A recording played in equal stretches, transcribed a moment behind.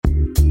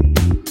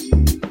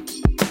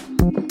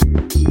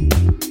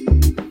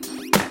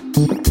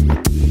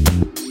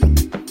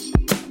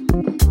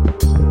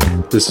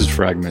This is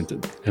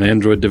Fragmented, an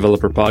Android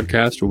developer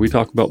podcast where we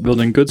talk about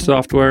building good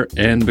software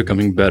and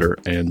becoming better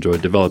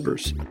Android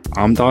developers.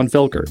 I'm Don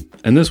Felker,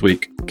 and this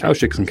week,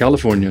 Kaushik's in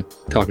California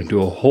talking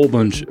to a whole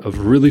bunch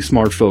of really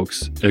smart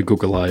folks at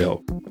Google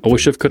I.O. I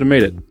wish I could have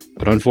made it,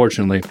 but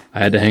unfortunately, I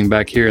had to hang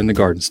back here in the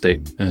Garden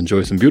State and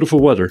enjoy some beautiful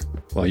weather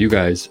while you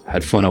guys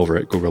had fun over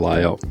at Google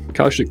I.O.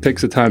 Kaushik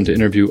takes the time to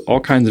interview all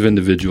kinds of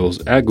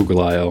individuals at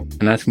Google I.O.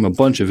 and ask them a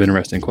bunch of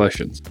interesting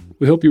questions.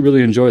 We hope you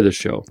really enjoy this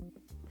show.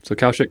 So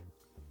Kaushik,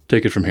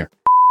 take it from here.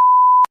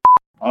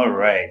 All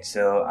right,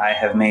 so I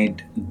have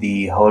made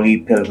the holy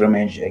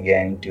pilgrimage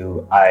again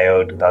to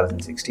I.O.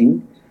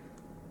 2016.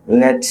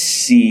 Let's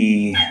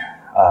see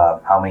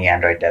how many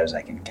Android devs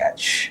I can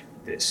catch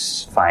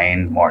this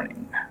fine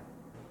morning.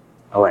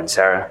 Oh, and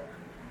Sarah,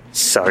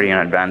 sorry in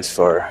advance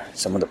for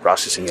some of the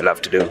processing you'll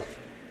have to do.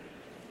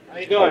 How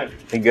you doing?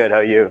 Pretty good, how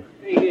are you?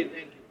 Pretty good,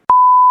 thank you.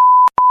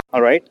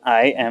 All right,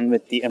 I am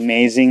with the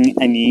amazing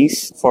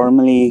Anise,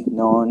 formerly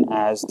known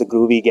as the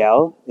Groovy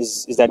Gal.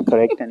 Is that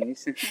correct,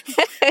 Anise?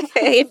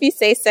 If you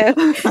say so.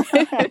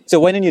 So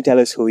why don't you tell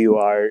us who you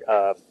are,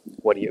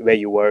 where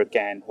you work,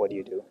 and what do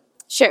you do?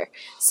 Sure.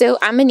 So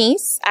I'm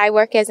Anise. I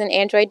work as an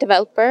Android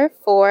developer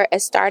for a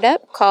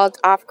startup called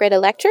Off Grid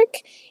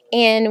Electric,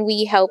 and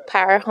we help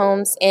power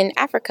homes in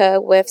Africa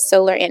with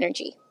solar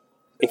energy.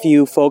 If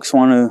you folks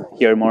want to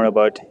hear more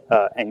about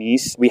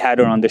Anise, we had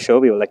her on the show.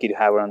 We were lucky to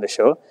have her on the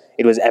show.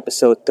 It was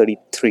episode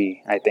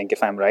 33, I think,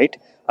 if I'm right.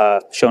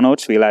 Show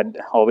notes,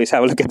 always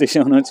have a look at the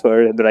show notes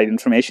for the right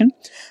information.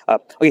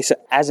 Okay, so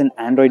as an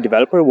Android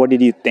developer, what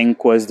did you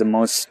think was the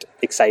most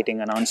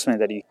exciting announcement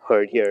that you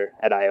heard here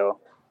at I.O.?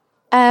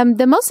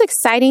 The most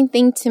exciting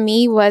thing to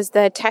me was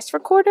the test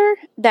recorder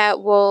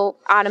that will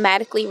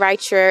automatically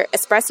write your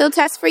espresso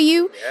test for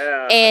you.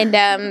 Yeah.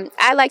 And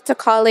I like to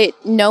call it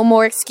no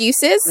more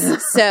excuses.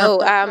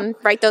 So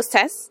write those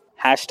tests.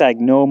 Hashtag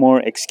no more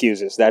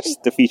excuses. That's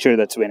the feature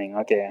that's winning.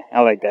 Okay,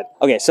 I like that.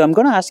 Okay, so I'm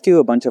going to ask you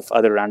a bunch of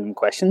other random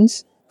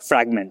questions.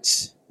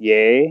 Fragments,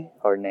 yay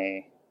or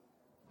nay?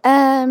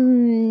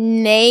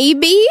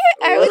 Maybe,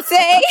 I would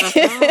say.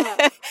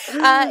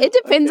 It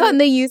depends on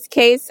the use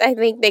case. I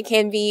think they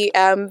can be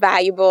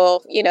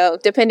valuable,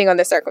 depending on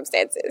the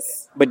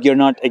circumstances. But you're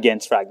not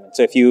against fragments.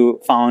 So if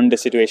you found a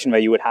situation where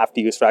you would have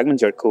to use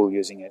fragments, you're cool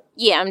using it.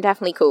 Yeah, I'm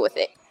definitely cool with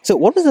it. So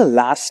what was the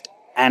last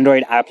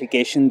Android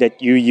application that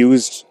you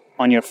used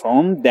on your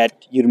phone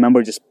that you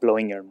remember just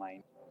blowing your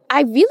mind?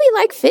 I really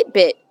like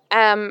Fitbit.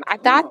 I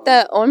thought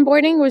the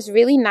onboarding was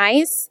really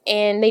nice,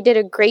 and they did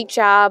a great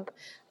job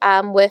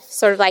with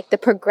sort of like the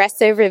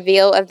progressive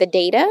reveal of the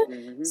data.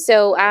 Mm-hmm.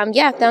 So,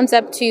 thumbs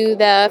up to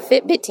the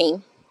Fitbit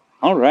team.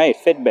 All right,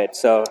 Fitbit.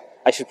 So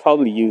I should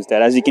probably use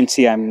that. As you can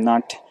see, I'm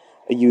not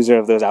a user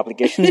of those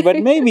applications, but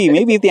maybe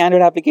if the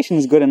Android application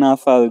is good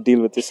enough, I'll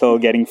deal with this whole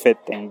getting fit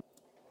thing.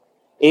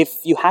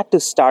 If you had to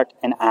start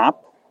an app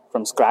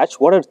from scratch,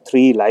 what are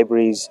three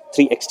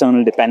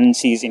external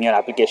dependencies in your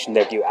application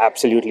that you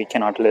absolutely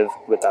cannot live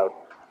without?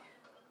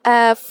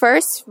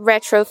 First,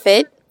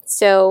 retrofit.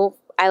 So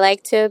I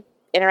like to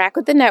interact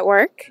with the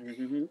network.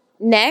 Mm-hmm.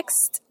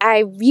 Next, I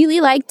really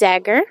like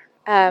Dagger.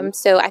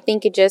 So I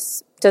think it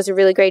just does a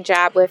really great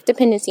job with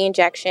dependency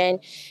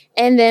injection.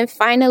 And then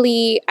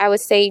finally, I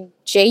would say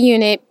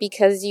JUnit,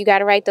 because you got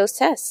to write those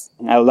tests.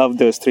 I love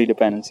those three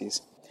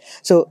dependencies.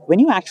 So when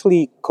you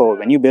actually code,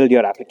 when you build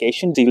your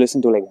application, do you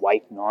listen to like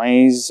white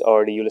noise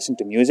or do you listen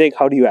to music?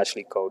 How do you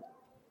actually code?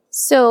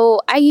 So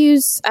I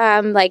use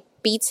like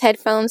Beats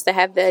headphones that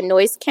have the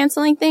noise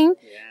canceling thing.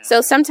 Yeah.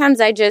 So sometimes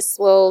I just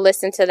will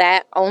listen to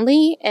that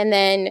only. And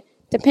then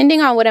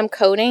depending on what I'm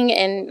coding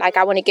and like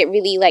I want to get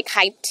really like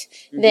hyped,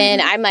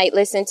 then I might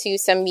listen to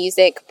some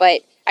music.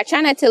 But I try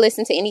not to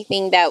listen to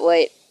anything that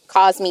would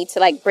cause me to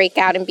like break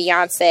out in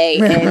Beyonce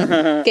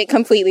and get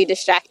completely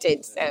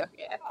distracted. So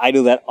yeah. I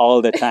do that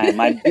all the time.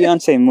 My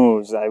Beyonce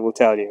moves, I will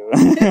tell you.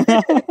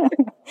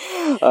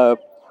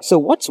 So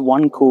what's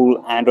one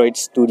cool Android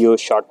Studio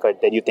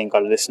shortcut that you think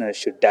our listeners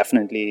should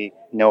definitely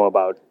know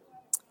about?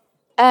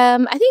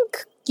 I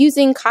think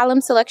using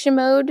column selection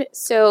mode.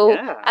 So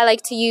I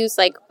like to use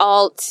like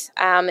Alt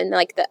and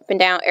like the up and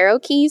down arrow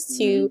keys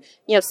to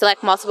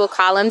select multiple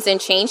columns and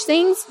change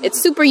things.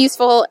 It's super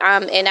useful,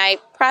 and I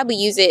probably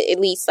use it at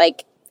least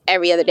like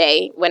every other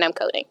day when I'm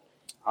coding.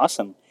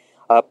 Awesome.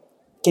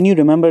 Can you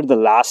remember the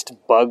last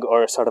bug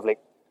or sort of like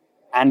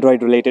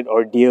Android related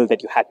ordeal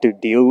that you had to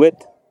deal with?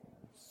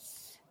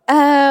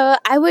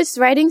 I was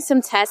writing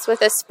some tests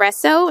with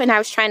Espresso, and I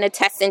was trying to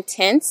test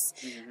intents,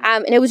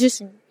 and it was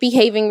just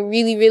behaving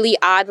really, really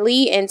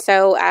oddly. And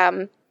so,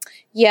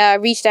 I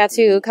reached out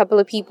to a couple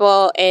of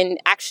people, and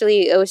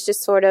actually it was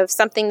just sort of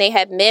something they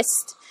had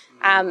missed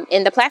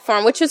in the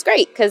platform, which was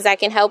great because I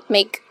can help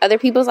make other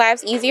people's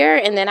lives easier.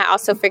 And then I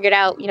also figured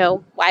out,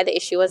 why the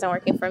issue wasn't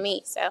working for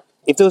me. So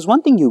if there was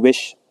one thing you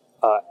wish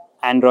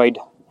Android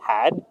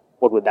had,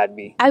 what would that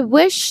be? I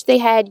wish they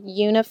had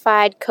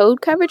unified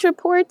code coverage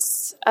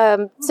reports.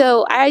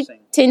 So I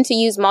tend to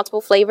use multiple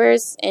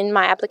flavors in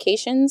my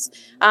applications.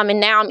 And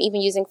now I'm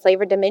even using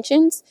flavor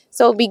dimensions.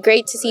 So it'd be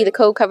great to see the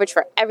code coverage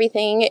for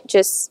everything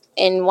just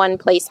in one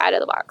place out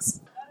of the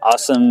box.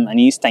 Awesome.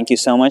 Anis, thank you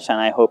so much. And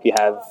I hope you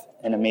have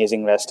an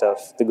amazing rest of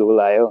the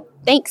Google I.O.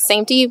 Thanks.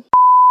 Same to you.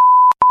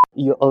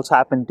 You also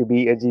happen to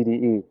be a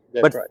GDE.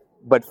 That's right.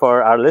 But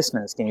for our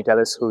listeners, can you tell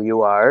us who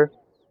you are,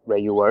 where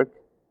you work?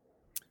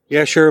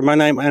 Yeah, sure. My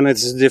name, and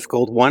it's a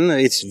difficult one.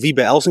 It's Wiebe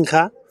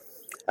Elsinga.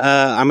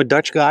 I'm a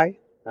Dutch guy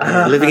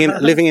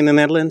living in the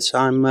Netherlands.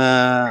 I'm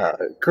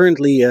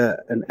currently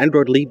an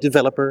Android lead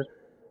developer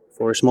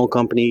for a small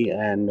company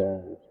and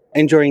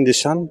enjoying the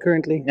sun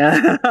currently.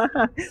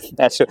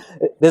 That's true.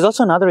 There's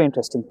also another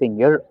interesting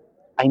thing.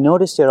 I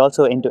noticed you're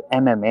also into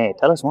MMA.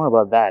 Tell us more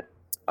about that.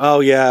 Oh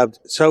yeah.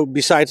 So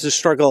besides the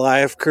struggle I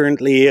have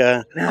currently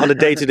on a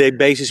day-to-day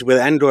basis with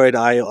Android,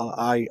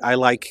 I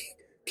like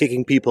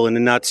kicking people in the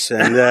nuts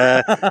and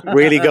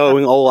really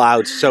going all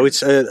out. So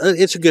it's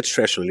a good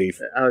stress relief.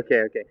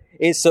 Okay.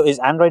 Is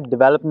Android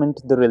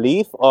development the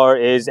relief, or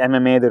is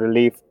MMA the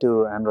relief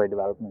to Android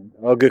development?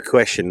 Oh, good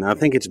question. I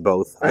think it's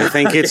both. I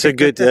think it's a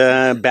good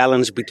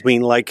balance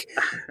between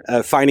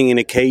fighting in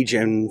a cage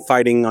and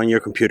fighting on your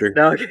computer.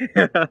 Okay.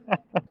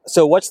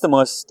 So what's the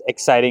most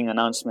exciting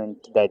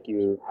announcement that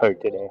you heard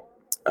today?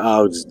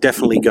 Oh, it's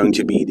definitely going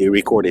to be the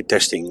recorded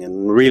testing,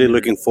 and really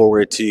looking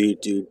forward to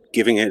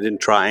giving it a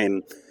try.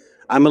 And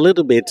I'm a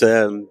little bit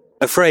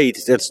afraid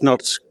that's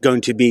not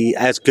going to be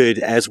as good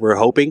as we're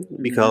hoping,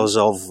 because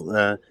of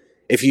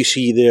if you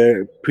see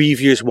the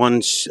previous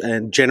ones,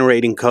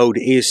 generating code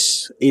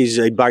is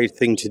a bad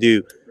thing to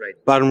do. Right.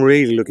 But I'm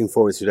really looking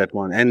forward to that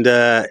one. And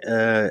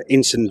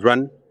instant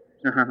run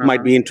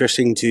might be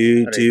interesting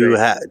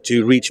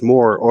to reach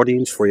more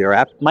audience for your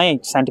app. My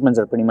sentiments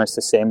are pretty much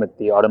the same with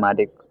the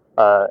automatic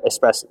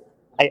espresso.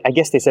 I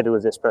guess they said it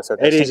was espresso.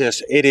 It is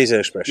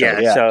espresso.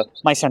 Yeah. So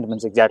my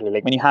sentiments exactly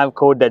like when you have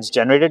code that's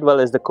generated. Well,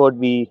 is the code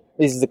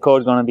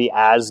going to be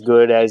as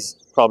good as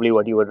probably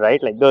what you would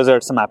write? Like those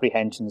are some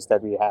apprehensions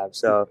that we have.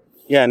 So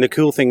yeah, and the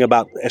cool thing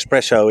about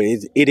espresso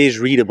is it is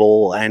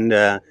readable, and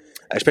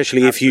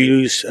especially if you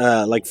use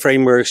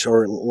frameworks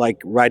or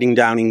like writing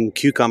down in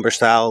Cucumber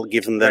style,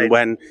 given them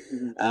when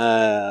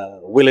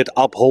will it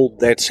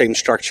uphold that same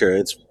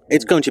structure?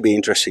 It's going to be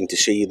interesting to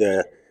see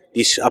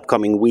these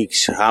upcoming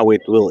weeks, how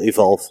it will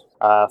evolve.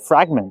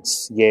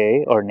 Fragments,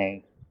 yay or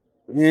nay?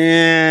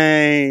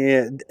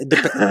 Yeah.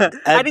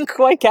 I didn't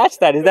quite catch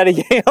that. Is that a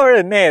yay or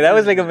a nay? That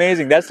was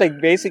amazing. That's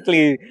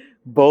basically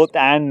both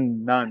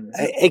and none.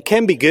 It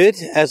can be good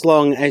as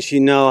long as you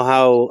know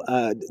how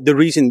the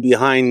reason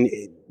behind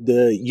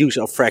the use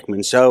of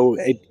fragments. So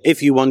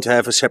if you want to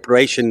have a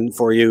separation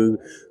for your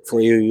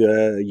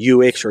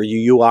UX or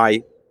your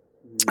UI,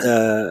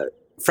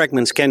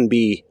 fragments can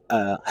be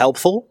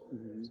helpful.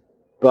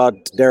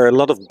 But there are a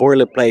lot of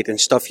boilerplate and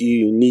stuff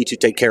you need to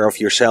take care of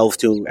yourself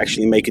to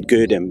actually make it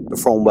good and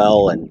perform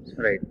well. And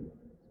right.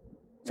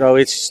 So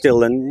it's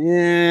still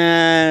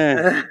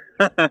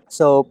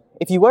So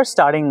if you were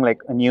starting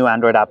a new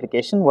Android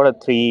application, what are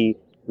 3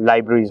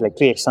 libraries,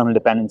 3 external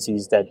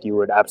dependencies that you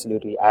would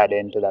absolutely add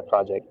into that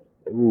project?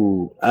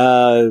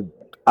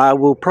 I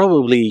will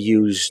probably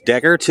use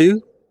Dagger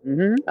too.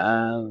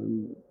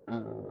 I'm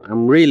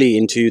really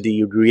into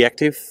the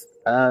reactive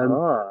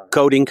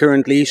coding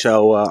currently,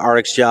 so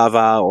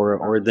RxJava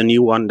or the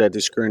new one that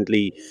is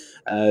currently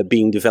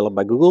being developed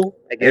by Google.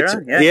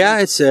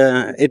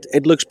 Agera?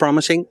 It looks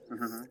promising.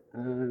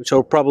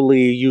 So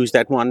probably use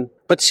that one,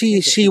 but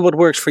see what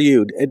works for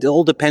you. It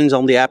all depends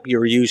on the app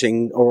you're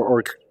using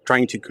or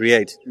trying to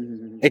create.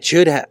 It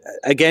should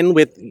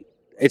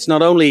it's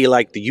not only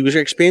the user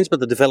experience, but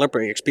the developer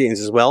experience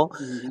as well.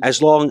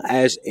 As long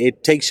as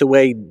it takes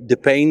away the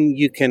pain,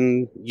 you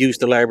can use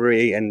the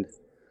library, and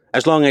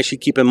as long as you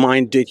keep in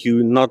mind that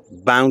you're not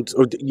bound,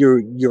 or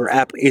your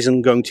app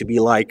isn't going to be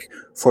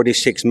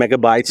 46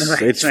 megabytes,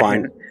 it's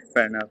fine.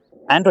 Fair enough.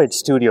 Android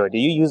Studio, do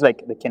you use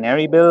the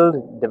Canary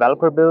build,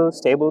 developer build,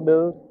 stable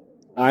build?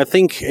 I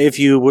think if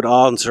you would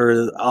ask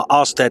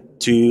that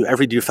to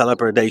every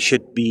developer, they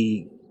should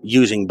be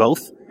using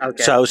both.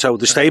 Okay. So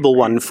the stable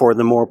one for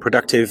the more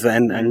productive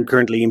and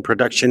currently in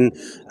production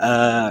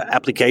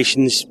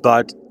applications,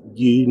 but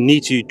you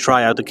need to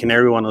try out the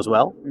Canary one as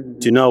well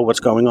to know what's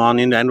going on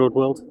in the Android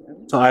world.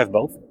 So I have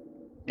both.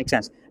 Makes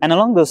sense. And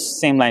along those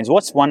same lines,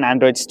 what's one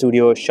Android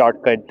Studio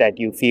shortcut that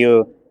you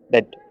feel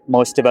that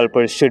most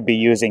developers should be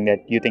using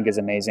that you think is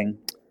amazing?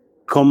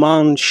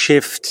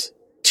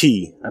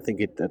 Command-Shift-T. I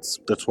think that's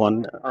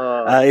one.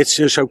 It's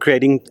also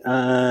creating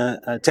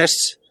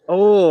tests.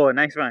 Oh,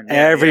 nice one.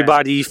 Yeah,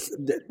 Everybody,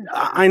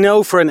 I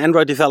know for an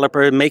Android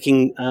developer,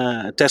 making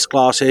test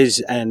classes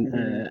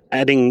and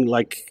adding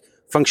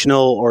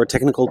functional or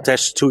technical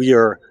tests to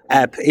your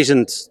app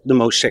isn't the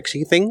most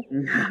sexy thing,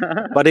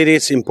 but it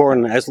is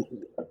important,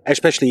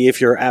 especially if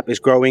your app is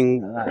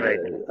growing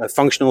a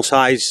functional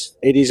size.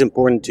 It is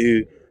important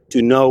to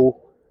know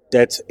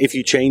that if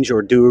you change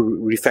or do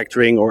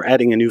refactoring or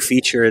adding a new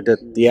feature,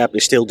 that the app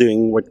is still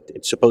doing what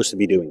it's supposed to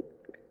be doing.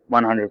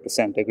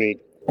 100% agreed.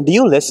 Do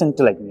you listen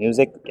to like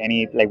music,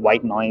 any like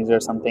white noise or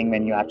something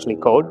when you actually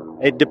code?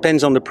 It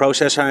depends on the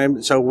process.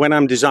 So when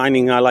I'm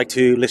designing, I like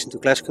to listen to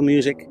classical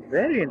music.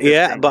 Very interesting.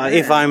 Yeah, but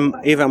if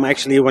I'm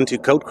actually want to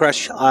code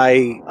crush,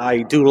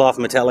 I do love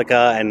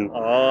Metallica, and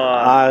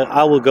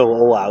I will go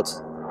all out.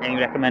 Any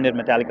recommended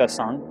Metallica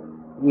song?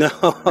 No,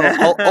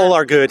 all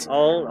are good.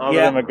 All of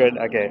them are good.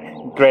 Okay,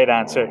 great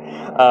answer.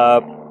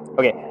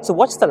 Okay, so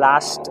what's the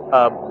last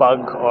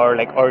bug or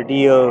like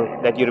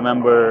ordeal that you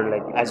remember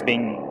like as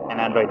being an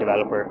Android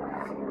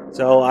developer?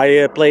 So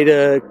I played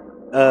a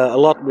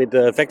lot with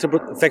vector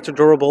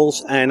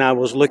durables, and I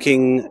was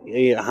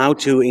looking how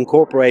to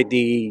incorporate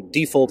the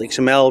default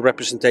XML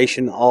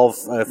representation of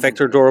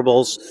vector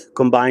durables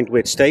combined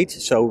with state,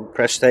 so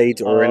press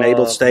state or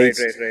enable state.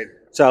 Right.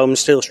 So I'm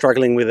still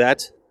struggling with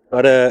that.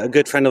 But a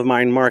good friend of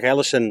mine, Mark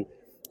Ellison,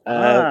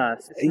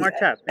 smart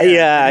chap.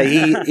 Yeah,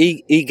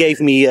 he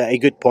gave me a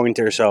good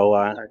pointer, so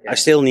I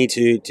still need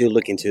to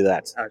look into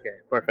that. Okay,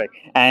 perfect.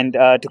 And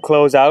to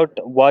close out,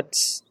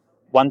 what's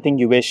one thing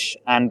you wish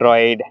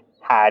Android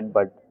had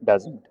but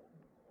doesn't?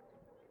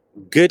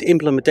 Good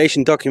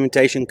implementation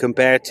documentation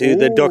compared to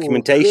the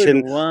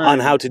documentation on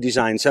how to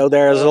design. So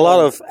there's a lot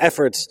of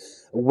efforts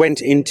went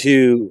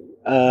into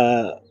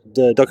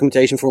the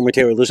documentation for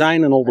material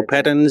design and all the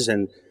patterns,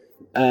 and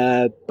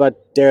but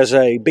there's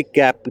a big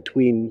gap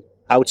between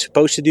how it's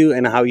supposed to do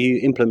and how you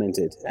implement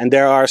it. And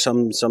there are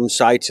some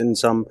sites and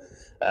some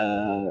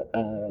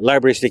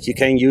libraries that you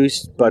can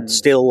use, but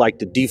still like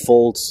the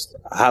default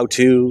how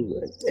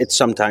to, it's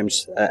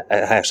sometimes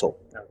a hassle.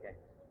 Okay,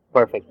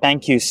 perfect.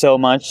 Thank you so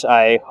much.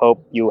 I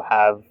hope you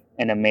have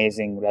an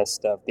amazing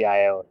rest of the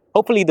I/O.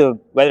 Hopefully the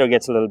weather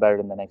gets a little better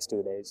in the next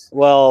 2 days.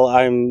 Well,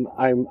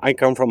 I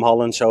come from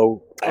Holland,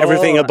 so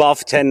everything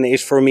above 10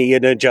 is for me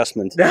an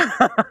adjustment.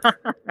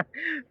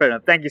 Fair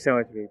enough. Thank you so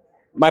much, Reed.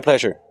 My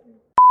pleasure.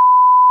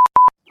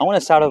 I want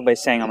to start off by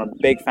saying I'm a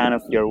big fan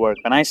of your work.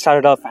 When I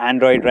started off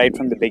Android right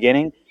from the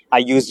beginning, I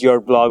used your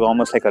blog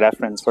almost like a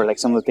reference for like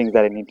some of the things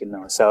that I need to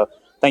know. So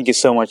thank you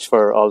so much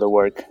for all the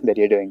work that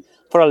you're doing.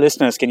 For our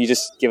listeners, can you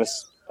just give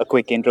us a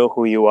quick intro,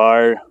 who you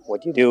are,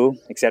 what you do,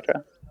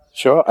 etc.?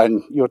 Sure,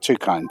 and you're too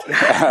kind.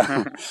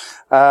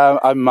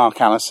 I'm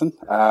Mark Allison.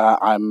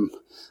 I'm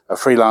a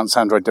freelance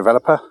Android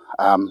developer.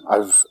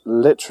 I've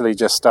literally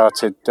just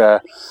started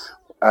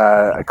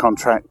a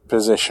contract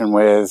position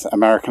with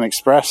American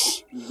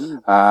Express,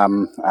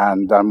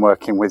 and I'm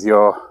working with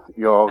your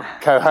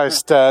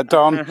co-host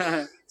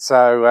Don.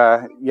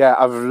 So yeah,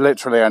 I've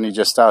literally only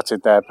just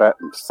started there, but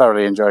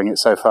thoroughly enjoying it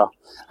so far.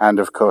 And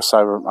of course,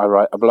 I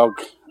write a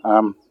blog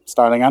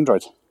styling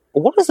Android.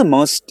 What was the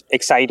most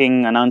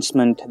exciting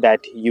announcement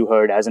that you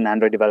heard as an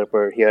Android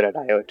developer here at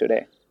I/O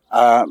today?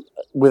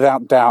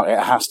 Without doubt, it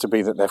has to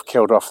be that they've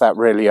killed off that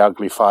really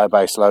ugly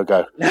Firebase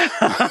logo.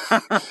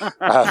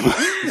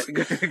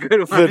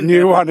 Good one. The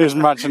new one is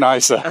much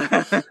nicer.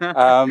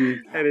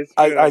 That is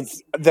true.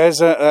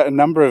 There's a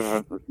number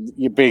of,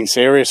 you're being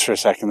serious for a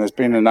second, there's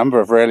been a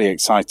number of really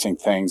exciting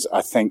things.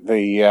 I think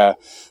the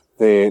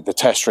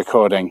test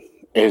recording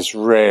is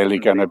really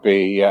going to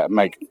be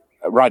make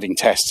writing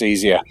tests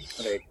easier.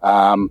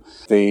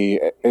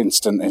 The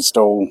instant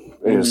install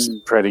is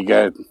pretty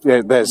good.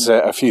 There's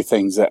a few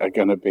things that are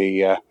going to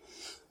be,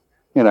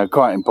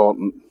 quite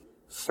important.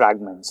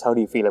 Fragments, how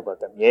do you feel about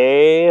them?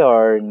 Yay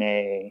or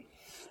nay?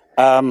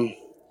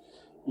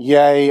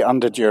 Yay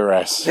under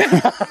duress.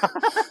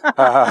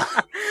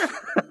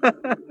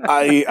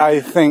 I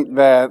think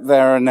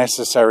they're a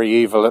necessary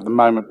evil at the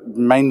moment,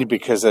 mainly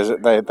because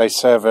they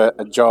serve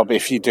a job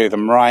if you do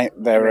them right.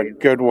 They're a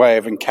good way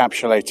of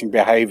encapsulating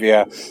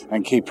behavior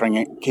and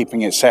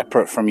keeping it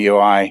separate from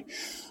UI,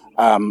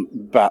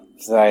 but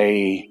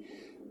they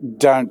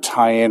don't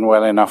tie in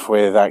well enough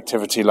with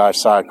activity life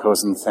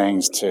cycles and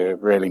things to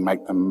really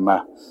make them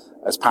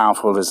as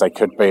powerful as they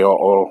could be,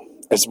 or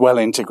as well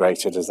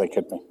integrated as they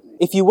could be.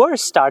 If you were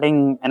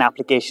starting an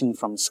application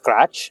from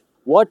scratch,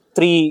 what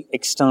 3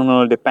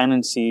 external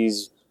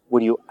dependencies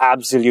would you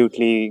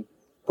absolutely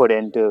put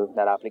into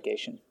that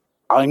application?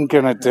 I'm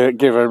going to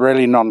give a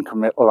really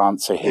non-committal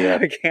answer here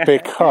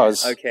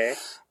because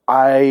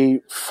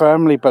I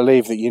firmly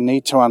believe that you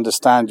need to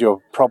understand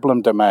your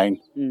problem domain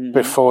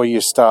before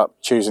you start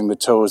choosing the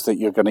tools that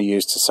you're going to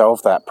use to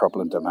solve that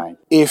problem domain.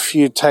 If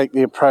you take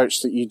the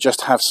approach that you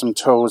just have some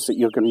tools that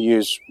you're going to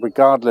use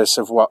regardless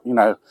of what,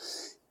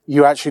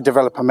 you actually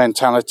develop a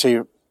mentality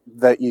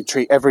that you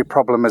treat every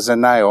problem as a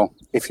nail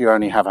if you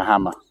only have a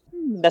hammer.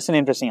 That's an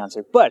interesting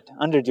answer, but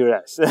under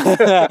duress.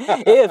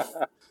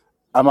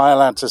 Am I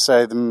allowed to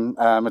say the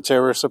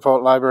material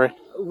support library?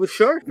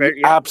 Sure.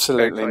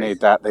 Absolutely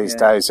need that these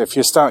days. If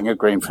you're starting a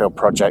greenfield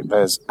project,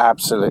 there's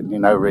absolutely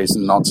no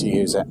reason not to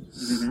use it.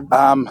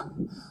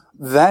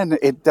 Then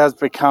it does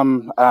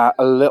become a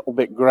little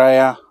bit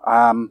grayer.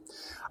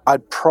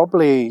 I'd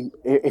probably,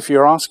 if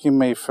you're asking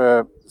me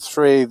for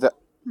 3 that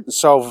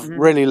solve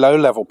really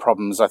low-level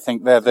problems, I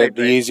think they're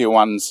the easier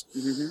ones.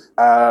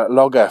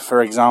 Logger,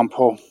 for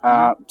example,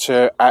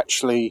 to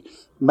actually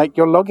make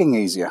your logging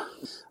easier.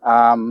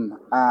 And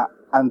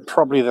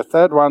probably the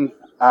third one,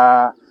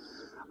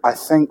 I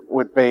think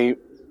would be,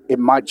 it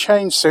might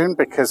change soon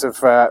because of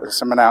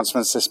some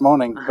announcements this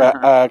morning, but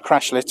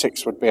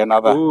Crashlytics would be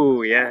another.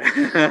 Ooh,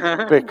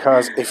 yeah.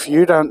 Because if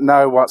you don't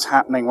know what's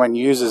happening when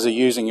users are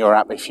using your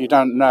app, if you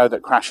don't know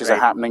that crashes are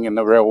happening in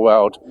the real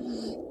world,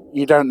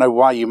 you don't know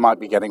why you might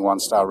be getting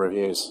 1-star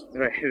reviews.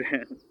 Right.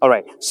 All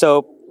right.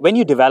 So when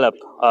you develop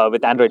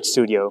with Android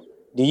Studio,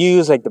 do you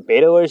use like the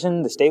beta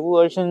version, the stable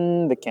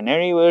version, the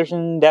Canary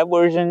version, dev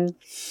version?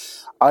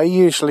 I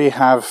usually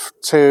have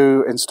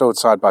 2 installed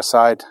side by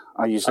side.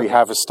 I usually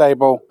have a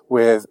stable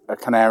with a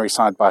Canary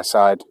side by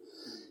side.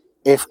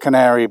 If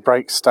Canary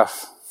breaks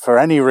stuff for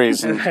any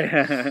reason,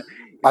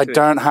 I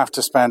don't have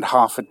to spend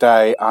half a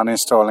day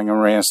uninstalling and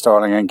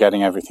reinstalling and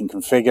getting everything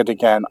configured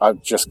again.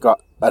 I've just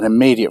got an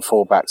immediate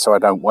fallback so I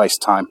don't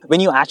waste time. When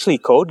you actually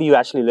code, do you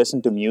actually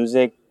listen to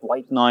music,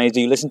 white noise? Do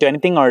you listen to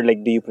anything, or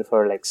like do you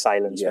prefer like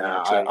silence?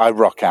 Yeah, I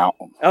rock out.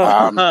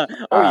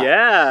 Oh,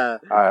 yeah.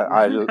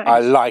 I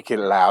like it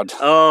loud.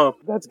 Oh,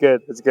 that's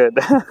good. That's good.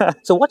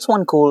 So what's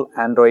one cool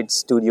Android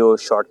Studio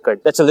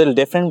shortcut that's a little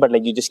different, but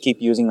like you just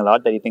keep using a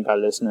lot that you think our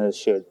listeners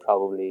should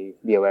probably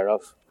be aware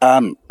of?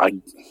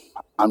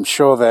 I'm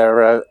sure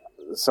there are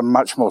some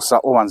much more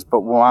subtle ones,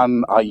 but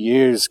one I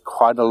use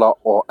quite a lot,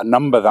 or a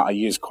number that I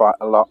use quite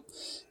a lot,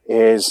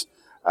 is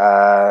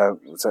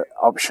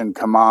option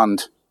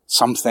command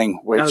something,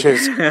 which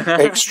is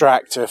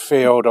extract a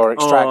field or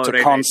extract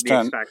a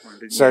constant.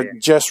 So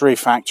just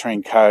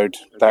refactoring code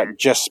that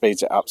just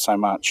speeds it up so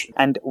much.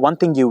 And one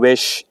thing you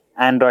wish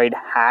Android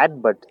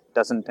had but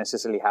doesn't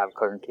necessarily have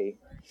currently?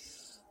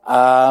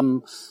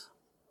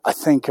 I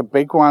think a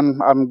big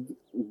one, I'm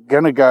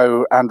going to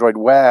go Android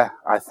Wear.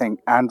 I think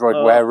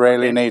Android Wear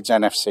really needs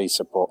NFC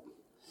support.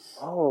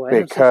 Oh,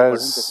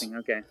 because interesting.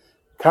 Okay.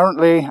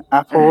 Currently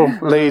Apple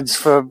leads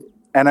for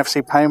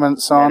NFC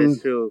payments on. That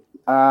is true.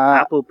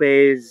 Apple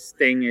Pay's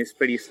thing is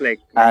pretty slick.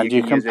 And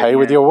you can pay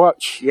with your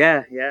watch.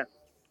 Yeah.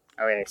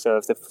 Okay, so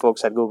if the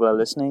folks at Google are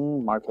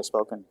listening, Mark has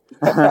spoken.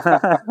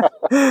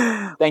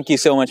 Thank you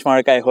so much,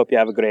 Mark. I hope you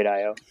have a great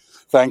I.O.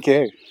 Thank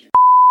you.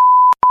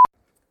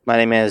 My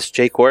name is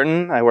Jake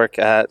Wharton. I work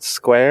at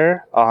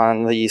Square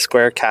on the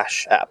Square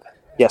Cash app.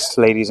 Yes,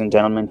 ladies and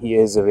gentlemen, he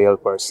is a real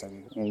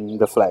person in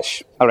the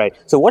flesh. All right,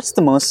 so what's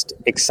the most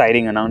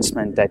exciting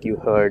announcement that you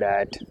heard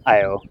at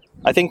I.O.?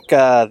 I think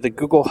the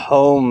Google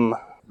Home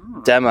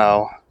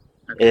demo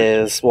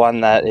is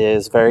one that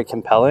is very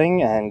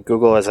compelling, and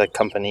Google is a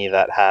company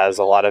that has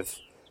a lot of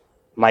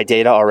my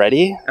data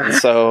already. And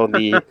so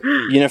the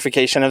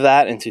unification of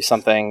that into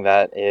something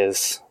that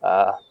is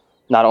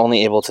not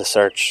only able to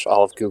search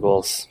all of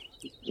Google's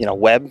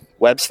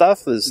web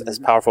stuff is as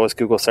powerful as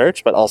Google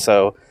Search, but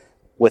also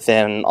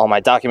within all my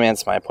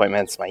documents, my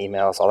appointments, my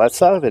emails, all that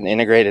stuff, and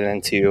integrate it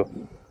into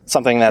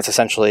something that's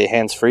essentially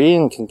hands-free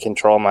and can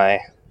control my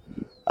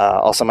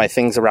also my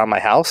things around my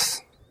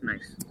house.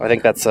 Nice. I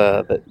think that's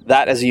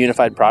that as a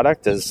unified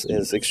product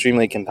is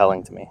extremely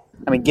compelling to me.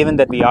 I mean, given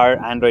that we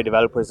are Android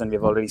developers and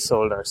we've already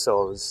sold our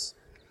souls,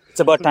 it's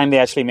about time they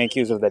actually make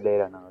use of the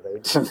data now,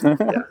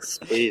 right? Yes,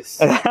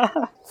 please.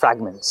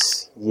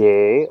 Fragments,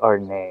 yay or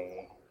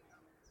nay?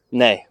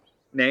 Nay.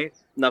 Nay?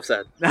 Enough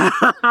said.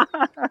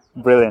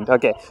 Brilliant.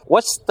 Okay.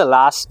 What's the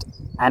last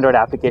Android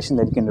application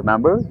that you can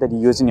remember that you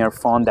used in your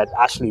phone that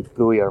actually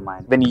blew your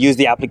mind? When you used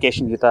the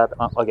application, you thought,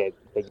 okay,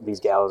 like these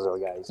gals or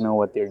guys know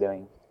what they're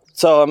doing.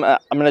 So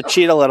I'm going to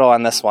cheat a little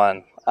on this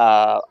one.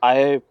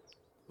 I,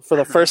 for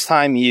the first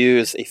time,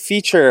 used a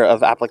feature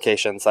of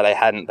applications that I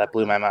hadn't that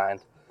blew my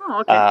mind.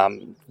 Oh,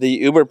 okay. The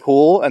Uber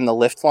Pool and the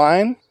Lyft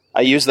line.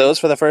 I used those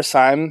for the first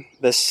time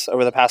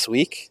over the past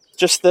week.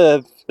 Just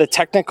the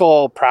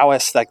technical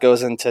prowess that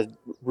goes into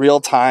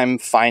real-time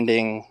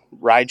finding,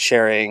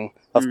 ride-sharing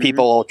of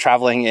people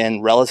traveling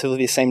in relatively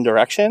the same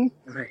direction,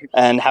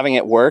 and having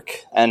it work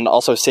and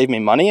also save me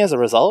money as a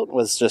result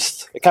was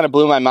just, it kind of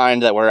blew my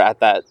mind that we're at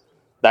that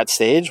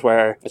stage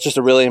where it's just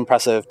a really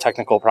impressive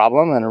technical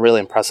problem and a really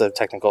impressive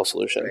technical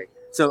solution. Right.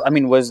 So, I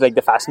mean, was like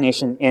the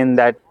fascination in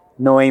that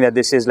knowing that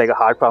this is like a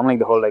hard problem, like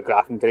the whole like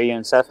graphing theory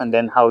and stuff, and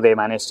then how they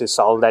managed to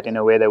solve that in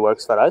a way that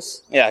works for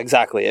us? Yeah,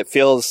 exactly. It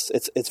feels,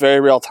 it's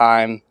very real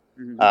time.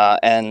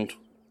 And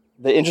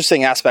the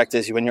interesting aspect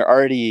is when you're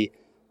already,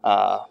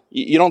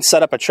 you don't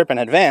set up a trip in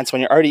advance. When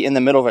you're already in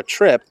the middle of a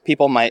trip,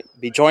 people might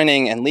be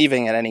joining and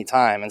leaving at any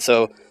time. And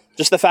so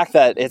just the fact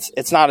that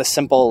it's not a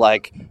simple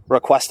like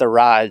request a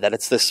ride, that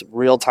it's this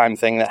real-time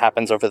thing that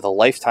happens over the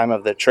lifetime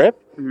of the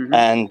trip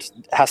and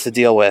has to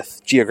deal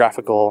with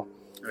geographical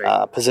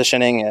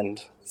positioning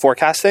and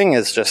forecasting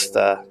is just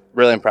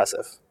really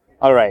impressive.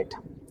 All right.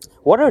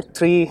 What are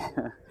three...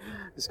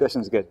 This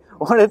question is good.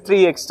 What are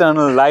three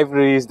external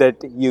libraries that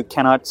you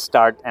cannot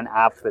start an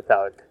app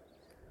without?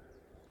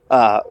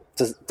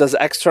 Does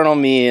external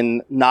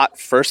mean not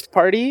first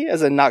party,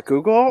 as in not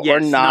Google,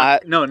 Yes, or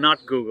not?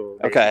 not Google.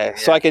 Okay,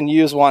 so I can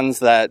use ones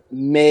that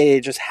may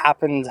just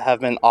happen to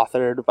have been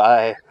authored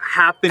by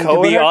Happen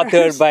to be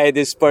authored by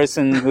this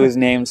person whose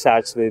name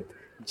starts with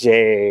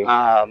J.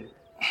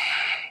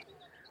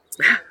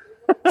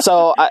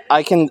 So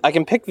I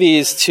can pick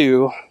these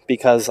two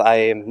because I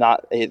am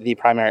not the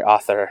primary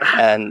author,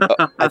 and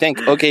I think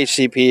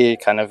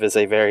OKHTP kind of is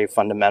a very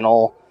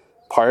fundamental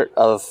part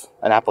of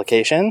an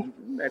application.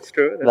 That's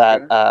true.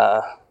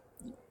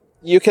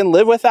 You can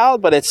live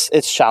without, but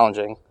it's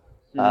challenging.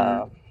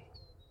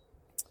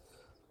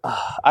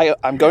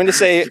 I'm going to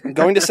say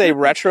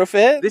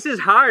retrofit. This is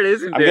hard,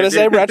 isn't it? I'm going to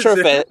say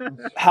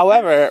retrofit.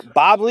 However,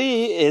 Bob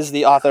Lee is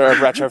the author of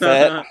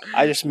retrofit.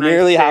 I just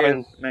merely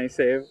haven't. Nice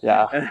save.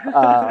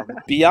 Yeah.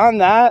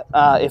 Beyond that,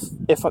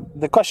 if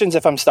the question's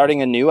if I'm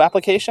starting a new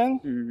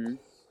application.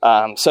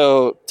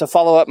 So to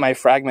follow up my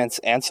fragments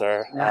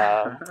answer,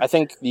 I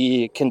think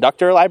the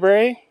Conductor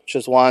library, which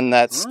is one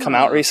that's come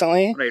out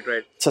recently,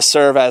 Right. to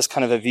serve as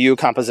kind of a view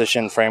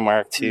composition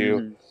framework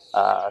to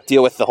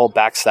deal with the whole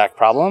backstack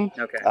problem.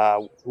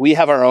 Okay. We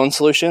have our own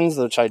solutions,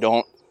 which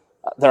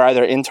they're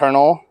either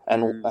internal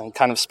and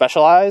kind of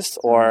specialized,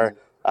 or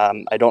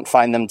I don't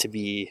find them to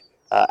be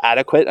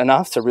adequate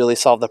enough to really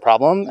solve the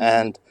problem.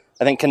 And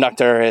I think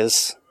Conductor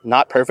is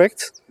not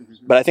perfect,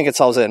 but I think it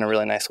solves it in a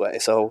really nice way.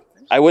 So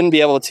I wouldn't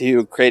be able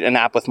to create an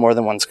app with more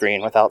than one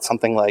screen without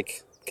something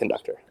like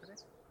Conductor.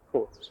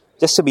 Cool.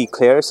 Just to be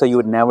clear, so you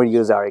would never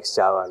use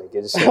RxJava. Like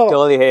you're just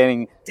totally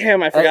hating.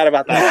 Damn, I forgot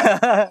about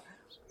that.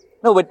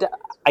 No, but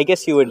I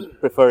guess you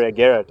would prefer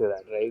Agera to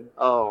that, right?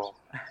 Oh,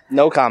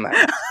 no comment.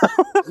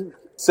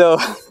 So,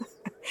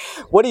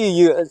 what do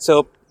you use?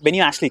 So, when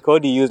you actually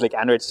code, do you use like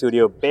Android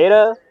Studio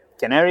Beta,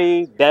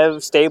 Canary,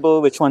 Dev,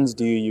 Stable? Which ones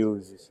do you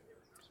use?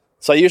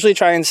 So I usually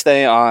try and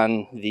stay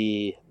on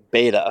the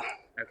beta.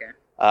 Okay.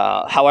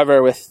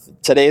 However, with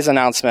today's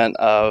announcement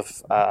of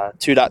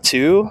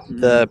 2.2,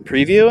 the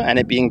preview, and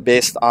it being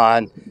based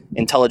on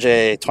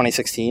IntelliJ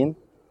 2016,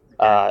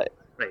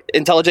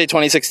 IntelliJ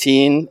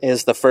 2016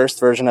 is the first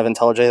version of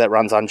IntelliJ that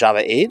runs on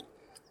Java 8.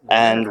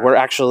 And we're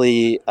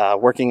actually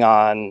working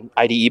on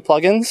IDE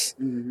plugins,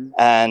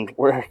 and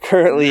we're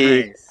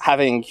currently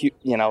having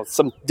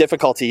some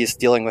difficulties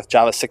dealing with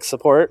Java 6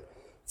 support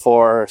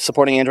for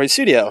supporting Android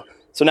Studio.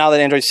 So now that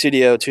Android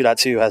Studio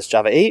 2.2 has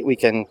Java 8, we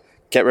can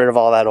get rid of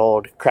all that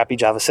old crappy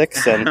Java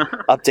 6 and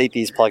update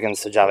these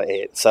plugins to Java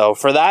 8. So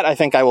for that, I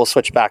think I will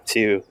switch back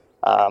to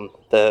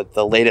the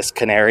latest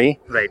Canary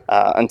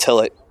until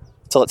it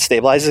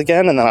stabilizes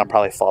again, and then I'll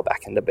probably fall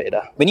back into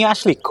beta. When you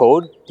actually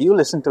code, do you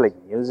listen to like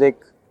music,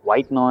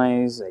 white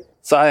noise?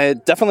 So I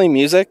definitely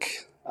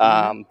music,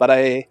 but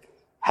I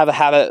have a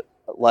habit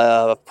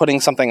of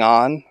putting something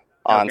on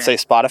say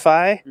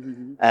Spotify,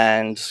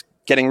 and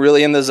getting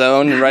really in the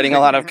zone and writing a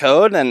lot of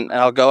code, and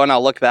I'll go and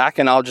I'll look back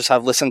and I'll just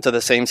have listened to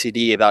the same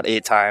CD about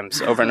 8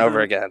 times over and over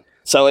again.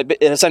 So it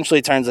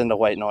essentially turns into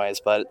white noise,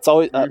 but it's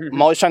always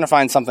I'm always trying to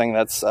find something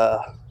that's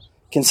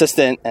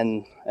consistent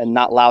and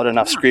not loud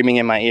enough screaming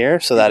in my ear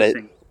so that it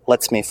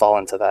lets me fall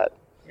into that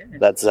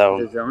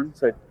zone. The zone?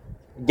 So it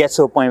gets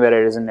to a point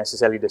where it isn't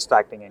necessarily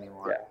distracting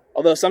anymore. Yeah.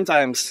 Although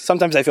sometimes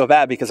I feel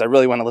bad because I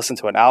really want to listen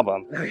to an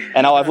album.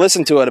 And I've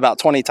listened to it about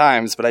 20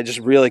 times, but I just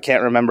really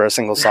can't remember a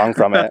single song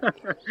from it.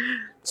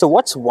 So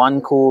what's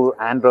one cool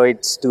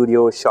Android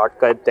Studio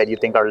shortcut that you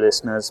think our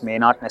listeners may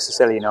not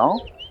necessarily know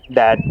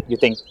that you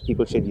think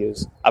people should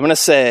use? I'm going to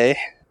say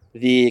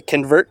the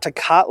convert to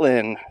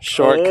Kotlin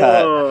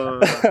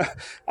shortcut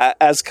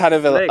as kind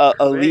of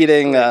a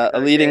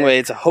leading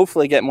way to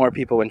hopefully get more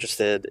people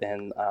interested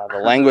in the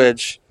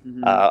language.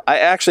 I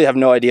actually have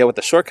no idea what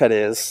the shortcut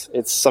is.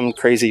 It's some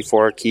crazy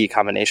 4-key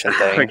combination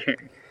thing. Okay.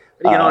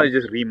 You can always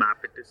just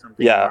remap it to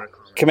something more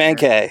common. Command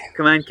K.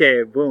 Command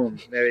K, boom.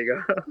 There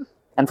you go.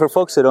 And for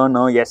folks who don't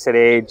know,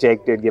 yesterday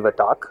Jake did give a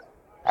talk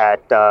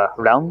at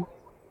Realm,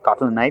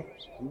 Kotlin Night.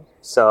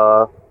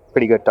 So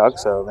pretty good talk.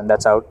 So when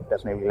that's out,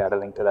 definitely we'll add a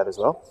link to that as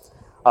well.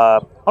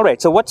 All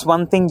right. So what's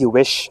one thing you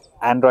wish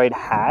Android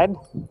had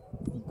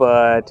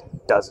but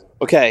doesn't?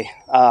 Okay.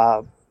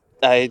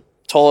 I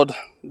told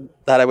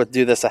that I would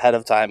do this ahead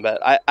of time, but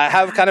I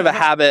have kind of a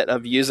habit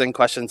of using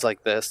questions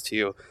like this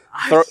to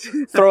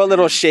throw a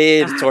little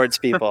shade towards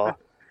people.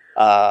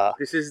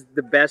 This is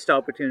the best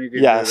opportunity to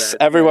do yes,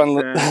 that. Everyone.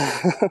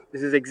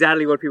 This is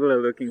exactly what people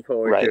are looking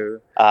forward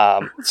to.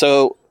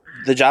 So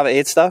the Java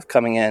 8 stuff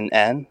coming in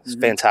N is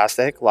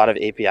fantastic. A lot of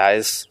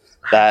APIs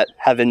that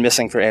have been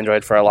missing for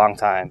Android for a long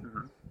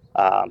time.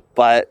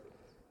 But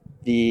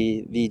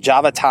the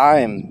Java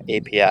Time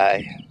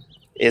API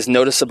is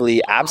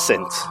noticeably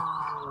absent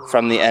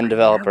from the end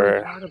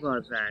developer. I forgot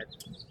about that.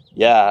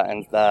 Yeah,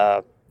 and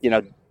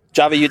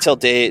Java Util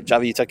Date,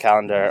 Java Util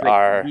Calendar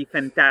are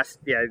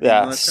fantastic.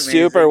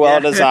 super well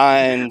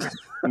designed,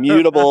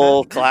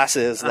 mutable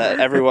classes that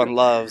everyone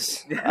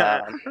loves.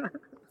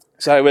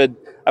 So I would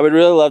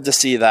really love to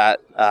see that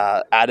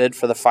added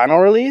for the final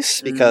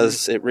release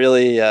because it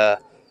really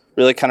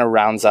kind of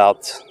rounds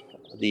out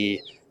the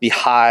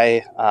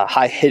high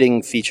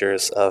hitting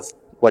features of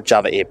what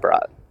Java 8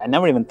 brought. I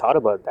never even thought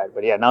about that,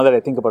 but yeah, now that I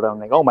think about it, I'm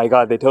like, oh my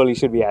god, they totally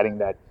should be adding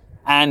that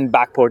and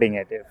backporting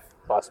it if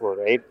possible,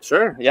 right?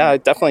 Sure. Yeah,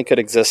 it definitely could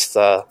exist as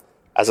a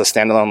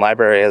standalone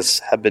library, as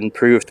have been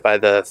proved by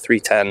the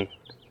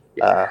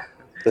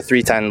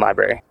 3.10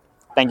 library.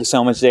 Thank you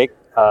so much, Jake.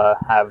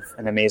 have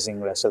an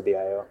amazing rest of the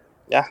I/O.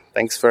 Yeah,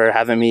 thanks for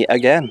having me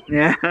again.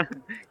 Yeah,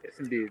 yes,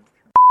 indeed.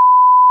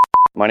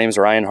 My name is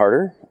Ryan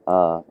Harder.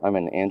 I'm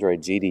an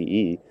Android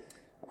GDE.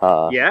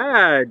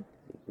 Yeah.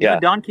 Yeah.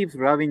 Don keeps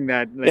rubbing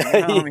that.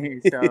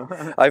 So.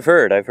 I've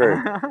heard.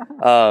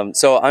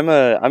 So I'm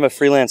a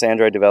freelance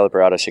Android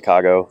developer out of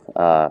Chicago.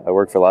 I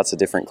work for lots of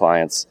different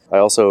clients. I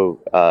also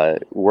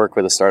work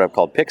with a startup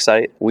called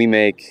Pixite. We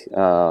make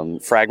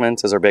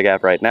Fragment as our big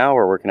app right now.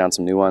 We're working on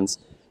some new ones.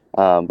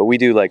 But we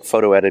do like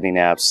photo editing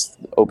apps,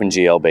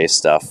 OpenGL based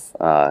stuff.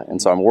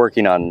 And so I'm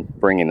working on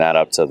bringing that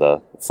up to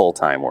the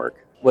full-time work.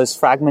 Was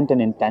Fragment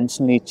an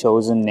intentionally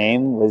chosen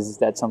name? Was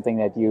that something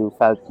that you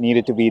felt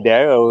needed to be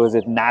there, or was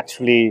it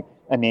naturally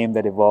a name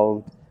that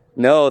evolved?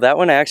 No, that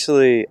one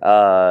actually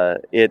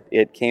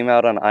it came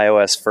out on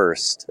iOS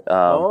first.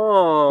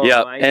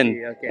 Yeah,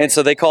 and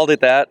so they called it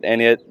that,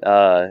 and it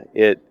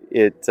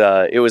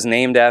was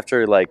named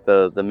after like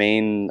the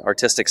main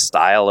artistic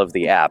style of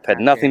the app. Had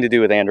nothing to do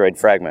with Android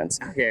Fragments,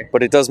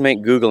 but it does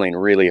make Googling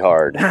really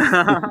hard.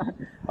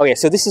 Okay,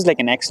 so this is like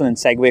an excellent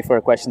segue for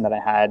a question that I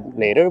had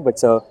later. But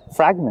so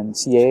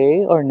Fragments,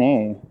 yay or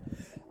nay?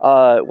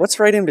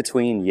 What's right in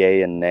between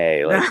yay and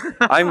nay? Like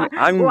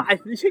I'm well,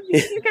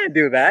 you can't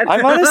do that.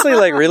 I'm honestly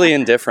like really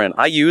indifferent.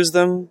 I use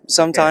them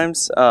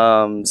sometimes.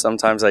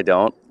 Sometimes I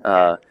don't.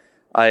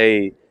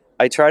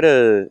 I try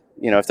to,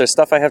 if there's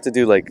stuff I have to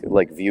do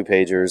like view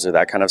pagers or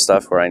that kind of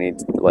stuff where I need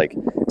to, like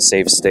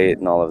save state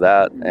and all of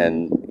that,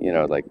 and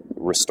like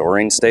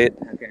restoring state.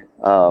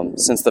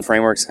 Since the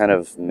framework's kind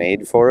of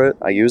made for it,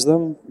 I use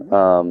them.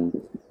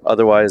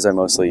 Otherwise, I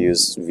mostly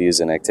use views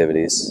and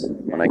activities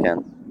when I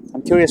can.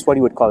 I'm curious what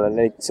you would call it.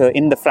 Like, so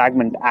in the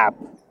Fragment app,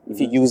 if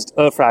you used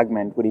a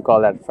fragment, would you call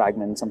that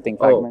fragment something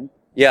fragment?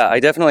 Yeah, I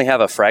definitely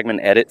have a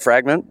fragment edit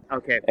fragment.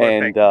 Okay,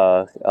 perfect.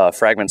 And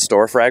fragment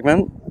store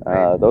fragment.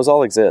 Those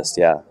all exist,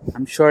 yeah.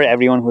 I'm sure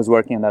everyone who's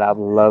working on that app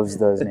loves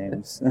those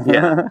names.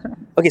 Yeah.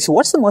 Okay, so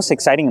what's the most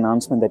exciting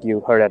announcement that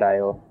you heard at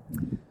I/O?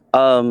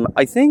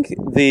 I think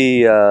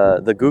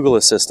the Google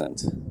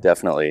Assistant,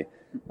 definitely.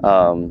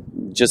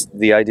 Just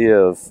the idea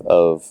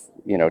of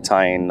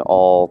tying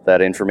all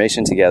that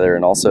information together,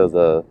 and also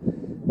the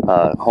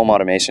home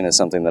automation is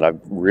something that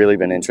I've really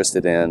been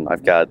interested in.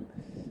 I've got,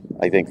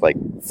 I think, like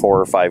 4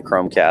 or 5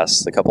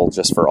 Chromecasts, a couple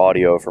just for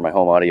audio for my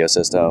home audio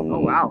system. Oh,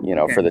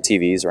 wow. For the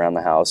TVs around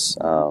the house.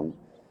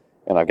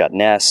 And I've got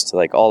Nest,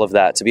 like all of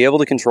that. To be able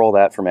to control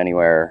that from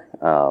anywhere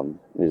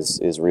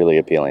is really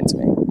appealing to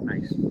me.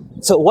 Nice.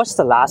 So what's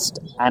the last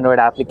Android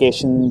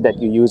application that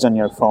you use on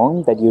your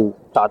phone that you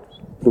thought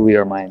blew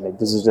your mind? Like,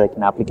 this is like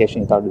an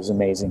application you thought was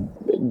amazing.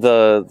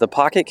 The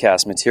Pocket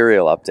Cast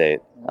material update,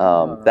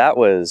 that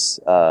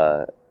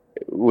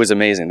was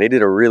amazing. They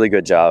did a really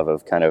good job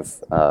of kind of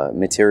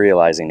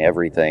materializing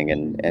everything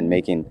and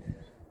making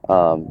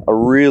a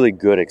really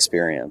good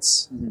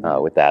experience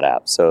with that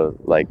app. So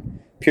like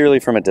purely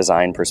from a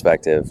design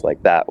perspective,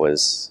 like that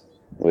was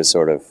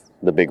sort of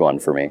the big one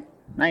for me.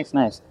 Nice.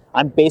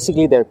 I'm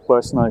basically their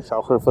personal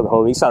chauffeur for the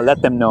whole week, so I'll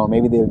let them know.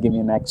 Maybe they'll give me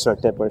an extra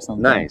tip or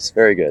something. Nice,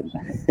 very good.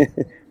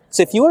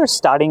 So if you were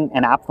starting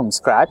an app from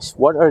scratch,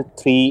 what are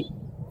 3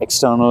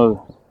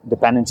 external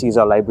dependencies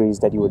or libraries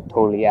that you would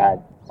totally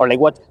add? Or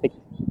what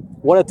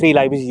are 3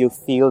 libraries you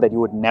feel that you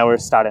would never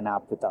start an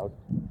app without?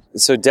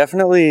 So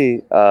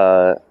definitely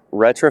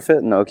Retrofit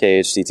and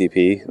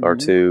OKHTTP are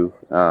 2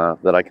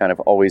 that I kind of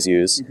always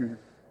use.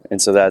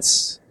 And so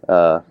that's,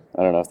 I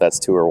don't know if that's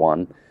 2 or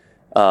 1.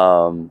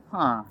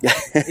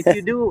 If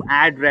you do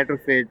add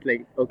retrofit,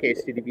 like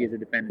OKHTTP is a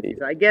dependency,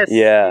 so I guess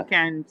you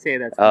can say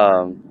that's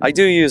I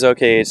do use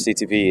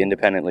OKHTTP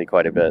independently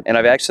quite a bit, and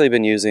I've actually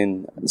been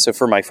using, so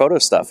for my photo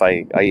stuff,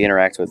 I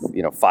interact with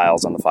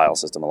files on the file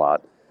system a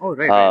lot. Oh,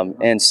 right.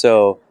 And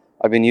so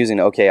I've been using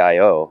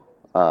OKIO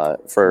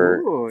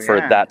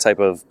for that type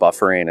of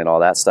buffering and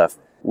all that stuff,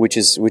 which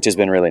has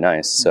been really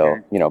nice.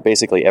 So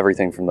basically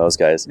everything from those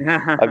guys.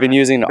 I've been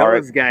using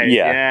those guys.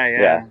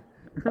 Yeah.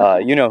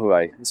 You know who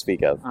I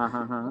speak of.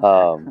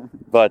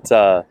 But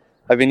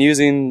I've been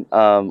using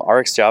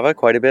RxJava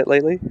quite a bit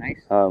lately,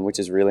 which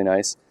is really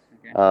nice.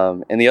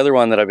 Okay. And the other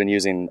one that I've been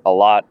using a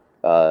lot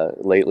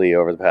lately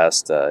over the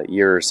past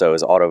year or so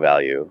is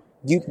AutoValue.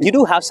 You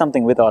do have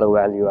something with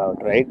AutoValue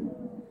out, right?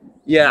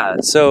 Yeah,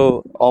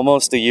 so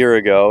almost a year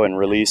ago and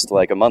released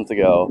like a month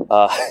ago.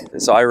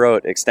 So I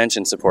wrote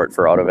extension support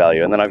for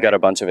AutoValue, and then I've got a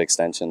bunch of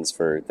extensions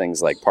for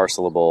things like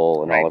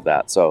Parcelable and all of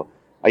that. So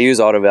I use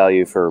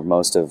AutoValue for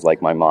most of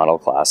like my model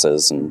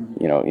classes and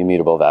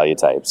immutable value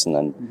types, and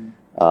then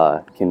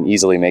can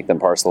easily make them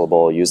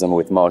parcelable. Use them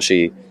with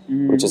Moshi,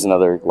 which is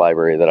another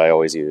library that I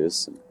always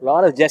use. A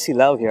lot of Jesse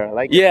love here. I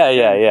like it.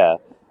 Yeah.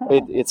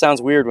 It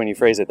sounds weird when you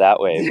phrase it that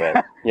way,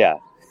 but yeah.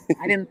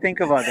 I didn't think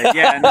about it.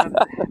 Yeah, no,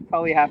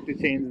 probably have to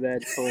change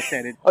that post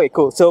edit. Okay,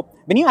 cool. So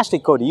when you actually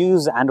code, you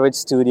use Android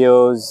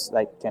Studios,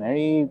 like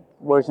Canary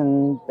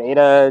version,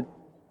 beta,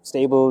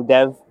 stable,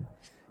 dev?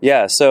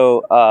 Yeah,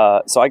 so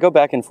I go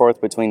back and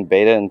forth between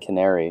beta and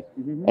Canary.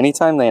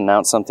 Anytime they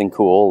announce something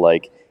cool,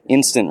 like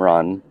Instant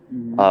Run,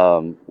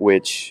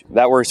 which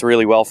that works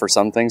really well for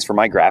some things, for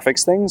my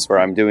graphics things, where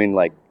I'm doing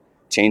like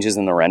changes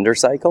in the render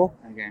cycle.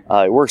 Okay.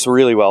 It works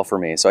really well for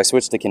me. So I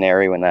switched to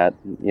Canary when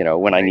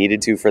I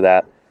needed to for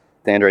that.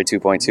 The Android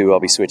 2.2, I'll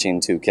be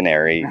switching to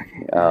Canary,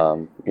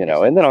 and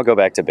then I'll go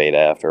back to beta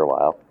after a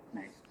while.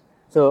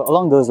 So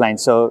along those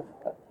lines, do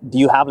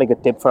you have like a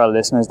tip for our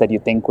listeners that you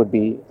think would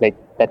be like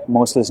that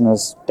most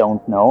listeners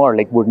don't know or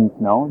like wouldn't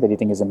know that you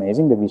think is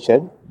amazing that we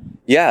should?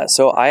 Yeah,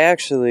 so I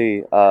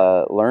actually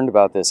learned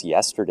about this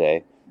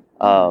yesterday.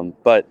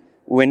 But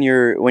when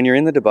you're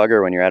in the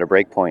debugger, when you're at a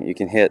breakpoint, you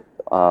can hit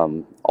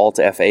Alt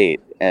F8,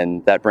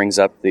 and that brings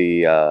up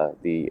the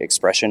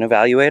expression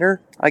evaluator,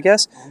 I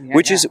guess,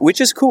 which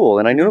is cool.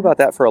 And I knew about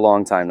that for a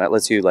long time. That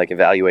lets you like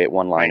evaluate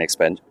one-line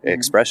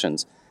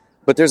expressions.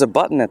 But there's a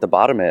button at the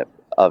bottom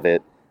of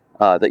it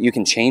that you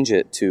can change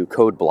it to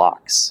code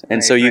blocks,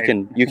 and so you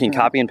can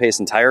copy and paste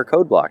entire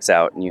code blocks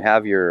out, and you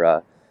have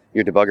your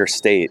debugger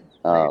state.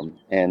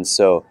 And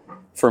so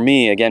for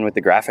me, again, with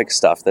the graphics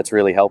stuff, that's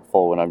really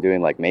helpful when I'm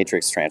doing like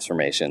matrix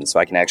transformations, so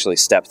I can actually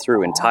step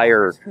through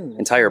entire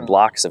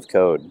blocks of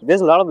code.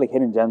 There's a lot of like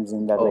hidden gems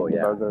in that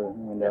debugger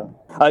window.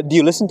 Do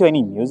you listen to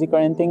any music or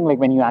anything like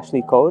when you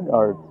actually code,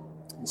 or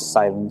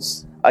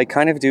silence? I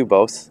kind of do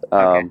both.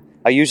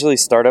 I usually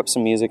start up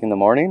some music in the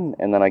morning,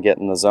 and then I get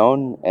in the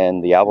zone,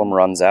 and the album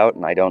runs out,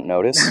 and I don't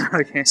notice.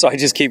 So I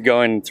just keep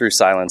going through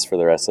silence for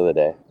the rest of the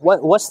day.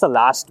 What's the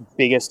last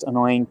biggest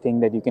annoying thing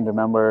that you can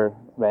remember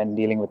when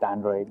dealing with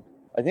Android?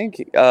 I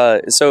think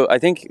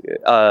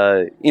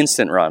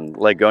instant run,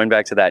 like going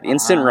back to that,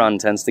 instant run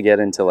tends to get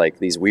into like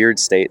these weird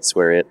states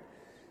where it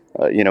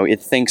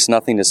thinks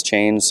nothing has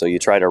changed, so you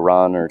try to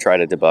run or try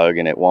to debug,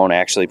 and it won't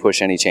actually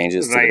push any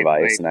changes to the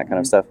device and that kind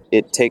of stuff.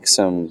 It takes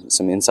some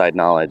inside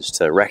knowledge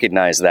to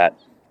recognize that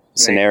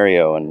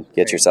scenario and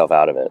get yourself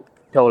out of it.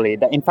 Totally.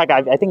 In fact,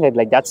 I think that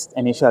like that's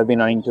an issue I've been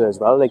running into as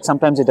well. Like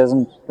sometimes it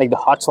doesn't, like the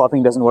hot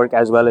swapping doesn't work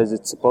as well as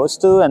it's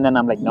supposed to, and then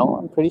I'm like, no,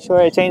 I'm pretty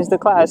sure I changed the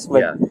class.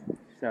 But,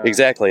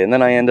 exactly. And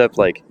then I end up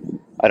like,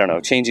 I don't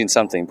know, changing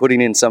something, putting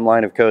in some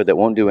line of code that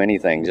won't do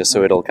anything, just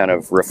so it'll kind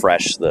of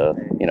refresh the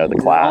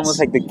class. Almost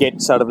like the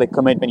git sort of like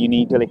commit when you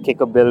need to like kick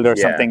a build or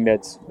something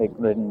that's like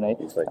written, right?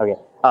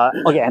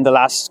 Okay. And the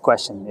last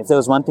question: if there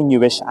was one thing you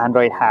wish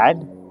Android had,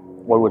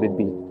 what would it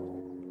be?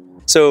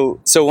 So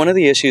one of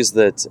the issues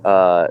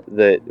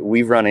that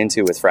we've run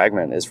into with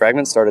Fragment is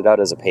Fragment started out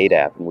as a paid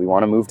app, and we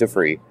want to move to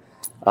free.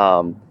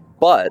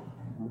 But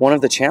one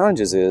of the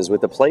challenges is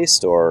with the Play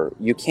Store,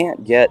 you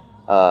can't get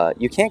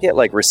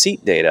like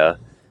receipt data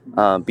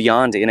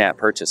beyond in-app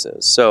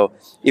purchases. So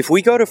if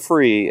we go to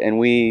free and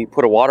we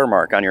put a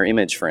watermark on your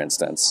image, for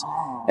instance,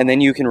 and then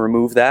you can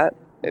remove that,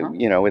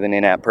 with an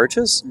in-app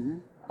purchase,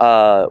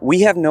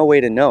 we have no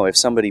way to know if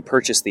somebody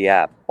purchased the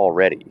app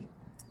already.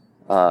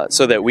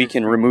 So that we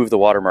can remove the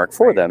watermark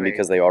for them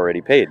because they already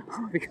paid.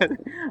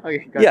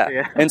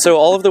 And so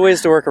all of the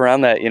ways to work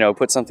around that,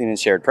 put something in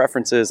shared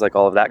preferences, like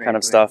all of that kind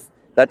of stuff,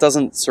 that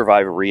doesn't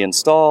survive a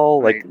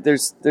reinstall. Like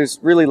there's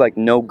really like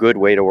no good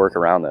way to work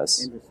around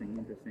this. Interesting.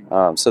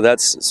 So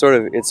that's sort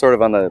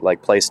of on the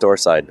like Play Store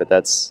side, but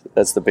that's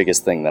the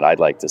biggest thing that I'd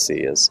like to see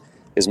is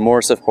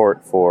more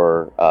support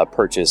for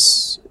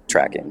purchase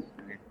tracking.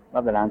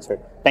 Love that answer.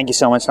 Thank you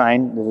so much,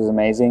 Ryan. This was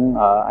amazing.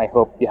 I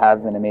hope you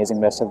have an amazing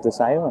rest of this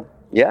I/O.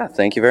 Yeah,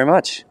 thank you very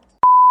much.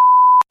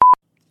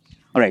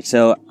 All right,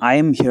 so I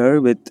am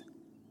here with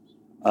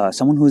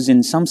someone who's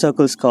in some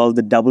circles called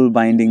the double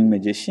binding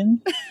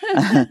magician,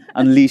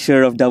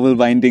 unleasher of double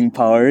binding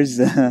powers.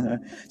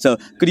 So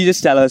could you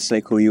just tell us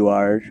like who you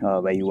are,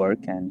 where you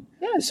work, and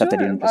the stuff that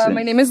you're interested in?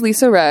 My name is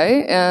Lisa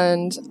Ray,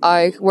 and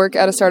I work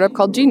at a startup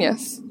called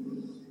Genius.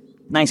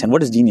 Nice. And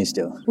what does Genius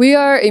do? We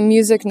are a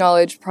music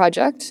knowledge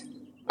project.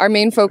 Our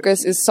main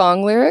focus is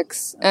song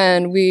lyrics,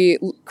 and we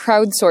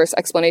crowdsource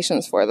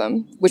explanations for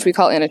them, which we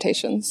call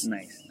annotations.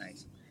 Nice.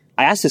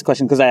 I asked this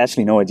question because I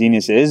actually know what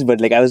Genius is,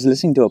 but like I was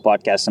listening to a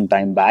podcast some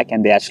time back,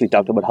 and they actually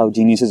talked about how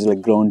Genius has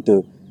like grown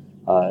to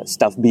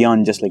stuff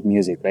beyond just like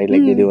music, right?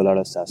 Like they do a lot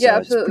of stuff. Yeah, so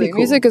absolutely. It's pretty cool.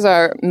 Music is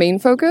our main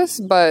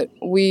focus, but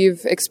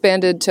we've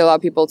expanded to allow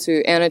people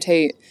to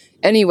annotate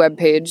any web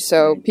page.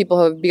 So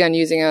people have begun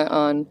using it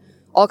on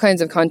all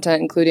kinds of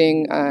content,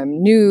 including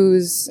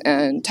news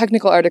and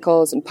technical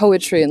articles and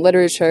poetry and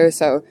literature.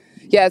 So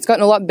yeah, it's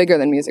gotten a lot bigger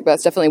than music, but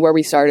that's definitely where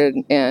we started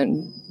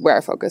and where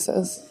our focus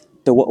is.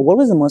 So what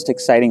was the most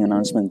exciting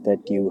announcement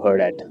that you heard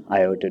at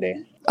I/O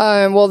today?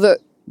 Well, the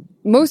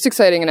most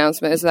exciting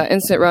announcement is that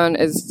Instant Run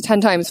is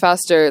 10 times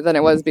faster than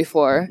it was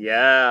before.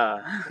 Yeah.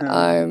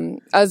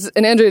 As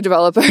an Android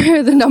developer,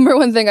 the number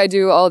one thing I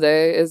do all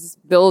day is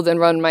build and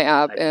run my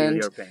app.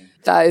 And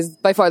that is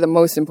by far the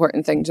most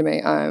important thing to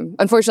me.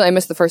 Unfortunately, I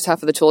missed the first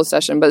half of the tools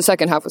session, but the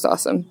second half was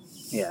awesome.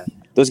 Yeah.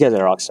 Those guys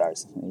are rock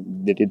stars.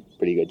 They did a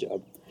pretty good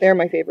job. They're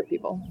my favorite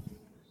people.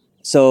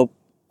 So,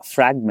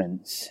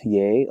 fragments,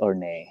 yay or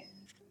nay?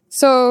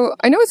 So,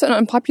 I know it's an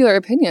unpopular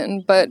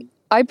opinion, but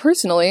I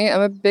personally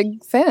am a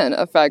big fan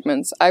of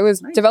fragments. I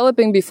was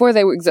developing before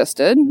they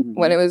existed,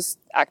 when it was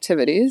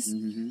activities.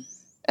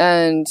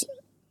 And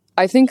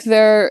I think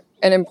they're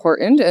an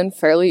important and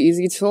fairly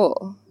easy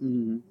tool.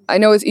 I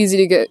know it's easy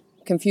to get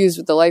confused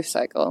with the life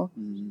cycle,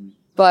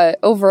 but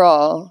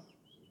overall,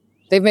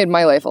 they've made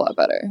my life a lot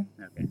better.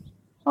 Okay.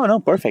 Oh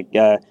no, perfect.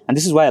 Yeah, and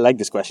this is why I like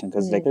this question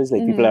because like there's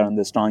like people are on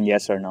the strong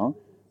yes or no.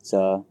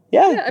 So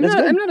yeah,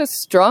 I'm not a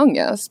strong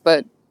yes,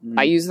 but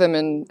I use them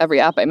in every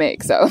app I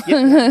make. So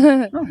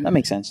Oh, that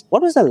makes sense.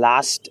 What was the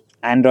last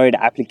Android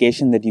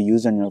application that you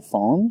used on your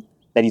phone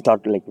that you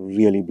thought like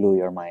really blew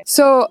your mind?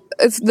 So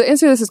the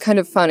answer to this is kind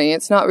of funny.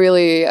 It's not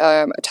really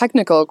a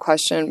technical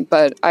question,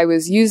 but I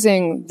was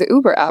using the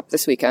Uber app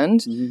this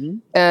weekend,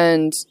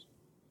 and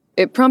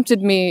it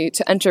prompted me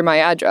to enter my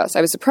address.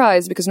 I was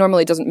surprised because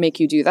normally it doesn't make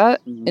you do that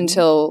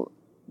until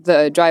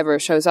the driver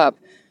shows up.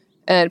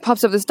 And it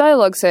pops up this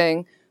dialogue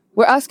saying,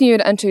 "We're asking you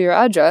to enter your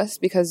address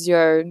because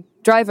your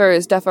driver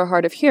is deaf or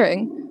hard of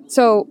hearing.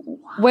 So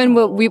when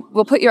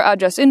we'll put your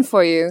address in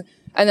for you,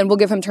 and then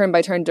we'll give him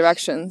turn-by-turn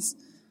directions."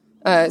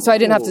 So I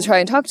didn't have to try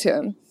and talk to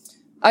him.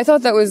 I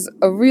thought that was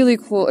a really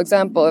cool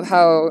example of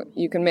how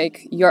you can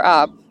make your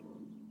app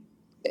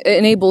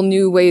enable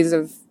new ways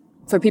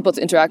for people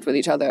to interact with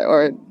each other,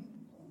 or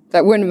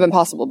that wouldn't have been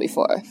possible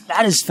before.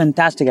 That is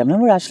fantastic. I've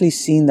never actually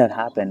seen that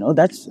happen. Oh,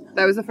 that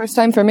was the first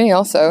time for me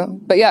also.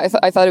 But yeah,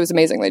 I thought it was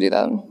amazing they do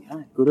that.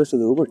 Yeah, kudos to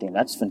the Uber team.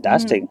 That's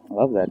fantastic. I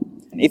love that.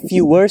 And if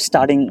you were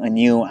starting a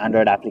new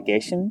Android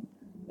application,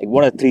 like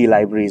what are 3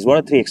 libraries, what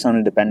are 3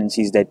 external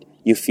dependencies that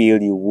you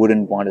feel you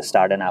wouldn't want to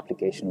start an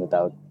application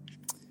without?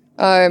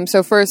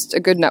 So first,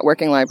 a good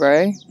networking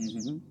library.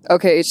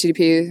 Okay,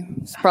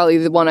 HTTP is probably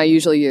the one I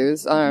usually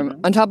use.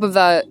 On top of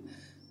that,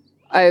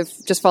 I've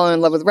just fallen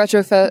in love with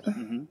Retrofit.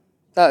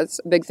 That's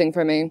a big thing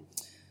for me.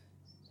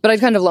 But I'd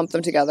kind of lump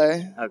them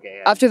together. Okay.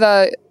 Yeah. After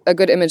that, a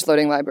good image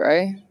loading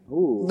library.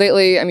 Ooh.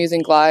 Lately, I'm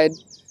using Glide.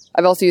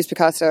 I've also used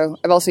Picasso.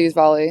 I've also used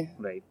Volley.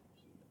 Right.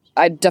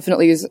 I'd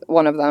definitely use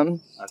one of them.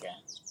 Okay.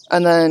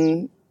 And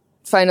then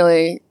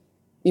finally,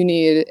 you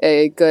need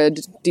a good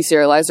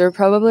deserializer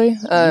probably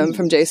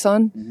from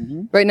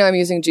JSON. Right now I'm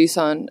using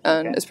JSON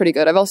and it's pretty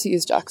good. I've also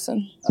used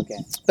Jackson. Okay.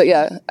 But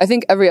yeah, I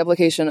think every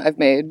application I've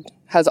made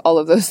has all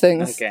of those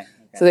things. Okay.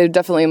 So they're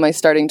definitely in my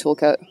starting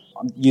toolkit.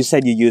 You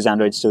said you use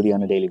Android Studio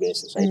on a daily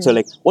basis, right? So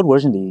like what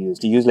version do you use?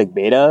 Do you use like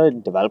beta,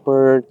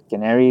 developer,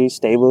 canary,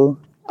 stable?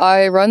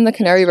 I run the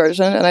canary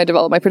version and I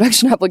develop my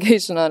production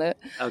application on it.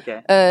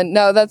 Okay. And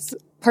now that's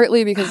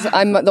partly because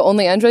I'm the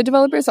only Android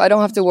developer, so I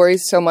don't have to worry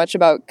so much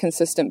about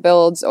consistent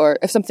builds, or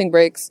if something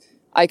breaks,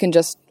 I can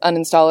just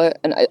uninstall it,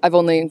 and I've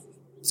only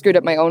screwed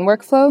up my own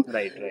workflow.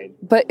 Right.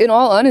 But in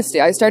all honesty,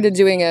 I started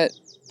doing it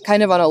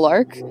kind of on a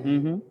lark,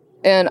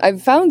 and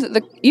I've found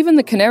that even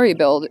the canary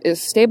build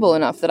is stable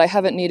enough that I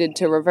haven't needed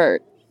to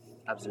revert.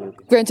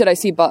 Absolutely. Granted, I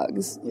see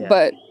bugs,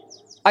 but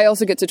I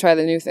also get to try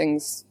the new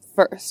things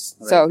first.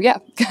 Right. So yeah,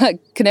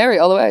 canary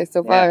all the way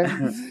so far.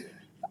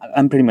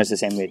 I'm pretty much the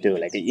same way too.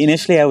 Like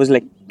initially I was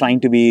like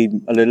trying to be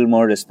a little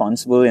more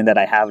responsible in that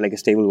I have like a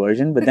stable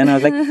version, but then I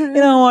was like, you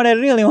know what, I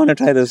really want to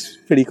try those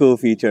pretty cool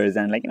features,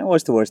 and like, you know,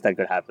 what's the worst that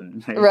could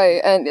happen?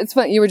 Right. And it's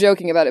funny, you were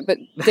joking about it, but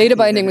data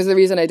binding was the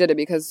reason I did it,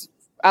 because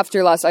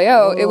after last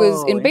I/O, it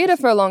was in beta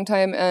for a long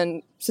time,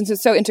 and since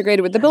it's so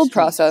integrated with the build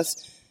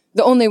process,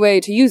 the only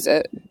way to use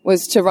it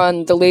was to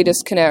run the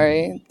latest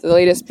Canary, the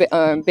latest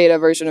beta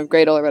version of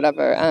Gradle or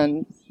whatever,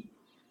 and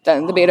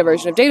then the beta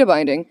version of data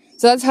binding.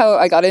 So that's how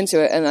I got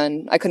into it, and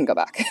then I couldn't go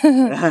back.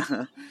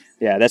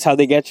 Yeah, that's how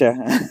they get you.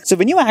 So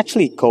when you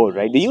actually code,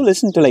 right, do you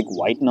listen to like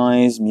white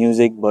noise,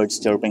 music, birds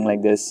chirping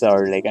like this,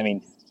 or like, I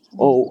mean,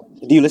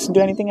 do you listen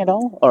to anything at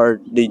all, or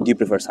do you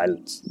prefer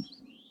silence?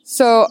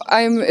 So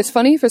it's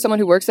funny for someone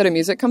who works at a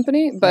music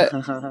company, but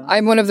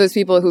I'm one of those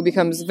people who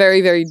becomes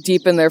very, very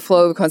deep in their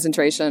flow of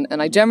concentration,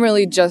 and I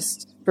generally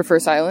just prefer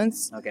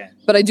silence. Okay.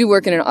 But I do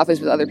work in an office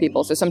with other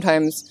people, so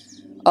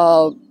sometimes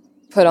I'll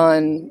put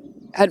on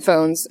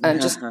headphones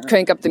and just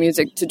crank up the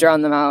music to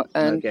drown them out.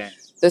 And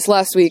this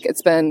last week,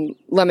 it's been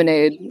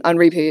Lemonade on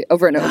repeat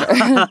over and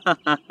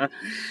over.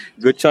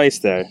 Good choice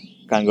there.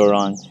 Can't go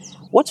wrong.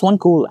 What's one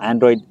cool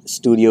Android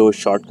Studio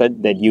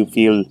shortcut that you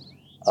feel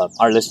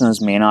our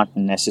listeners may not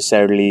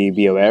necessarily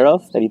be aware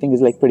of, that you think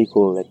is like pretty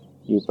cool that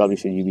you probably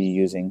should be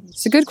using?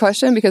 It's a good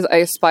question, because I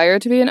aspire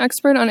to be an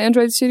expert on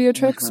Android Studio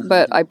tricks,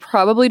 but I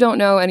probably don't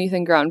know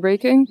anything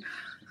groundbreaking.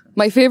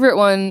 My favorite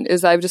one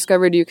is I've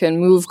discovered you can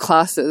move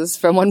classes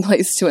from one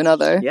place to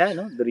another. Yeah,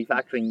 no, the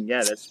refactoring,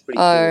 yeah, that's pretty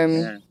cool.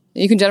 Yeah.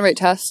 You can generate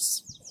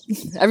tests.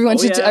 Everyone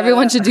should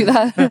do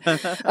that.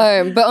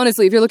 But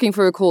honestly, if you're looking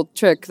for a cool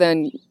trick,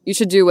 then you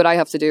should do what I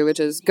have to do, which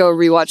is go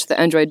rewatch the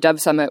Android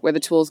Dev Summit where the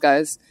tools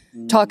guys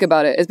talk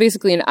about it. It's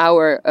basically an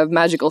hour of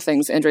magical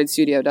things Android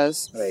Studio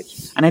does. Right.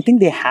 And I think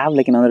they have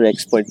like another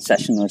expert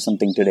session or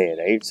something today,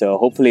 right? So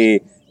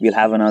hopefully we'll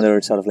have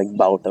another sort of like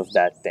bout of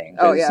that thing.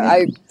 Oh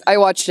yeah, I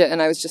watched it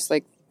and I was just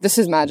like, this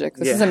is magic.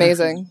 This is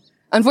amazing.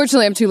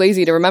 Unfortunately, I'm too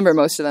lazy to remember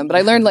most of them, but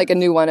I learned like a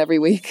new one every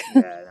week.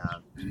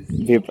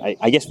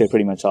 I guess we're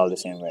pretty much all the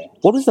same way.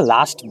 What was the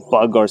last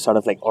bug or sort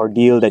of like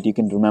ordeal that you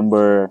can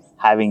remember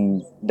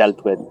having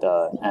dealt with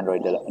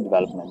Android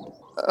development?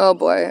 Oh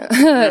boy.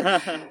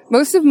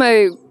 Most of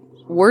my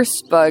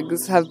worst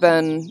bugs have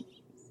been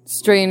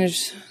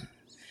strange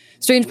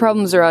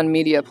problems around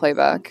media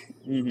playback.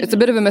 It's a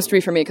bit of a mystery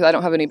for me because I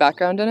don't have any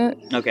background in it.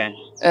 Okay.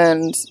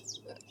 And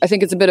I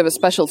think it's a bit of a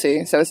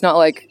specialty. So it's not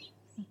like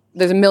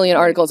there's a million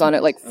articles on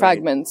it, like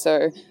fragments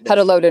or how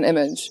to load an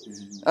image.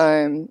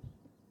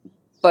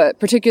 But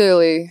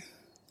particularly,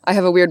 I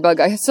have a weird bug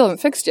I still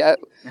haven't fixed yet,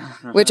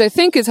 which I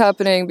think is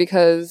happening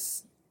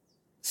because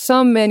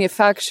some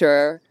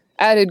manufacturer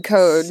added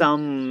code.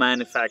 Some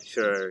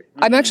manufacturer.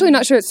 I'm actually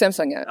not sure it's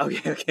Samsung yet.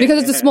 Okay.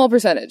 Because it's a small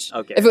percentage.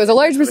 Okay. If it was a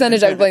large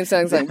percentage, I would blame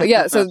Samsung. But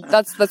yeah, so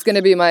that's going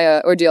to be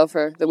my ordeal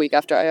for the week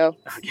after I/O.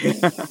 Okay.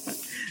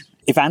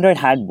 If Android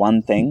had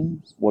one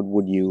thing, what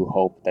would you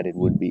hope that it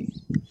would be?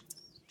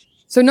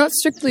 So not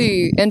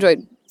strictly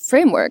Android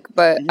framework,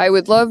 but I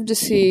would love to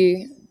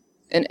see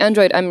an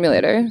Android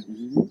emulator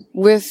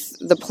with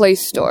the Play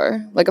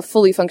Store, like a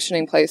fully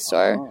functioning Play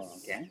Store. Oh,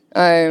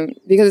 okay.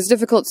 Because it's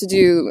difficult to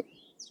do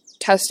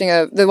testing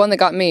of... The one that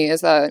got me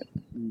is that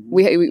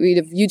we have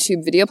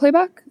YouTube video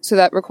playback, so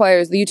that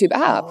requires the YouTube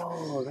app.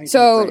 Oh, right,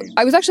 So right.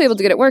 I was actually able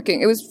to get it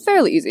working. It was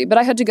fairly easy, but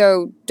I had to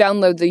go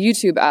download the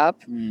YouTube app,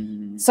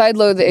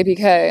 sideload the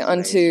APK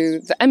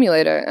onto the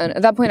emulator, and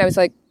at that point I was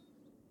like,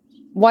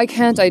 why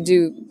can't I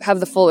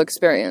have the full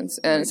experience?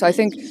 And so I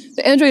think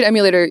the Android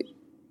emulator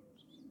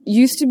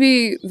used to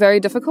be very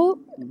difficult.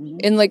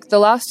 In like the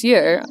last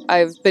year,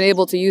 I've been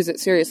able to use it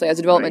seriously as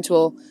a development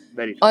tool.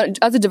 Very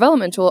As a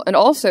development tool, and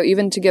also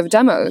even to give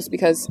demos,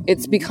 because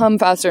it's become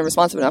faster and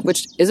responsive enough,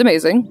 which is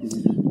amazing.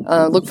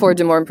 Look forward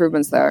to more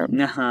improvements there.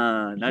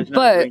 Not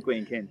But-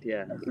 wink, hint,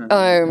 yeah.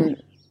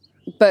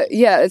 But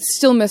yeah, it's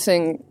still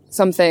missing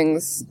some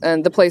things,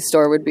 and the Play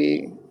Store would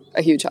be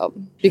a huge help,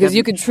 because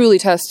you could truly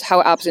test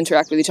how apps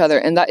interact with each other,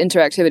 and that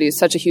interactivity is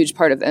such a huge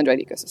part of the Android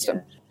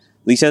ecosystem.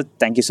 Lisa,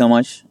 thank you so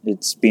much.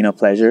 It's been a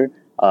pleasure.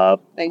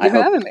 Thank you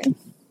for having me.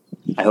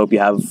 I hope you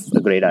have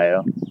a great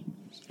I/O.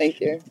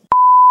 Thank you.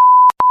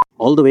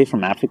 All the way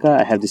from Africa,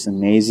 I have this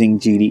amazing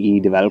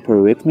GDE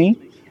developer with me.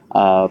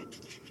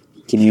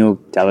 Can you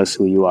tell us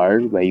who you are,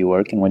 where you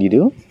work, and what you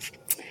do?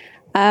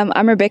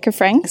 I'm Rebecca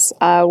Franks.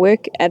 I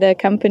work at a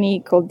company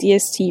called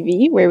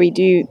DSTV, where we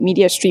do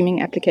media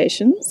streaming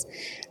applications,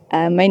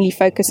 mainly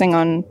focusing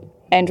on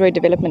Android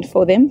development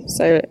for them.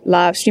 So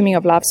live streaming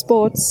of live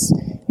sports,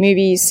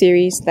 movies,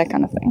 series, that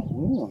kind of thing.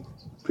 Oh,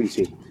 pretty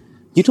sweet.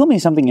 You told me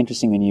something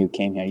interesting when you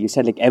came here. You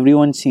said like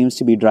everyone seems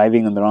to be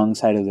driving on the wrong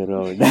side of the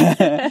road.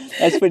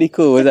 That's pretty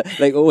cool.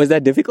 Was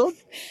that difficult?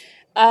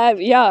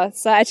 Yeah,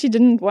 so I actually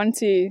didn't want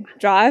to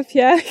drive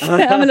here.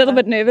 I'm a little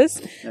bit nervous.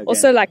 Okay.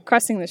 Also, like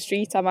crossing the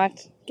street, I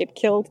might get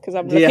killed because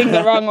I'm looking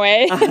the wrong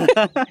way.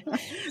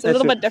 It's a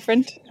little bit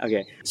different.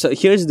 Okay. So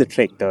here's the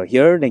trick though.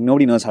 Here, like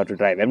nobody knows how to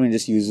drive. Everyone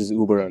just uses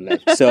Uber or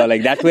Lyft. So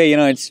like that way,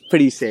 it's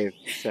pretty safe.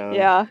 So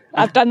Yeah,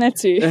 I've done that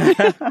too.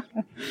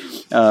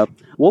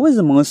 What was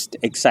the most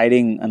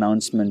exciting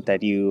announcement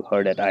that you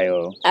heard at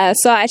I/O?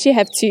 So I actually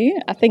have two.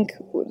 I think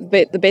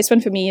the best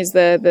one for me is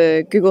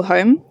the Google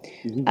Home.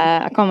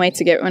 I can't wait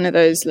to get one of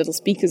those little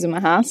speakers in my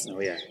house. Oh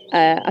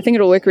yeah. I think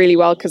it'll work really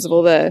well because of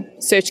all the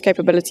search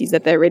capabilities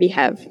that they already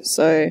have.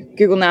 So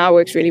Google Now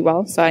works really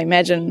well. So I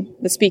imagine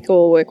the speaker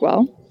will work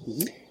well.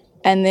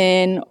 And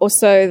then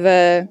also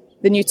the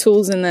new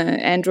tools in the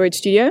Android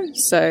Studio.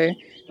 So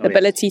the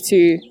ability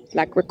to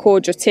like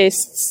record your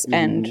tests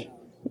and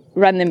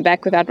run them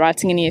back without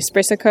writing any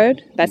espresso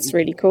code. That's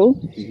really cool.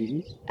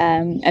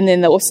 And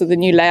then also the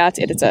new layout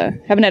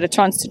editor. Haven't had a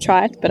chance to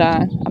try it, but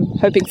I'm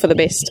hoping for the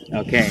best.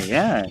 Okay,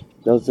 yeah.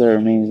 Those are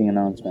amazing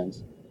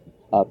announcements.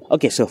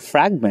 Okay, so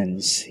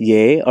fragments,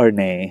 yay or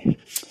nay?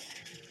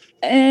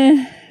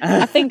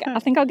 I think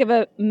I'll give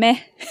a meh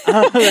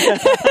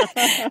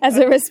as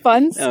a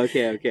response.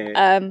 Okay.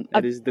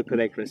 That is the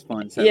correct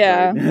response.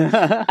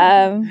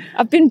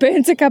 I've been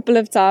burnt a couple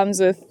of times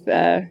with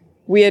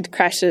weird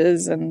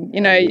crashes, and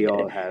we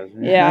all have.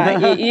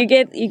 you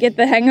get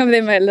the hang of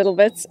them a little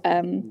bit.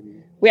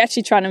 We're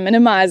actually trying to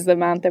minimize the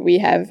amount that we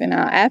have in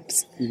our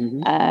apps,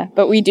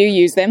 but we do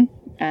use them.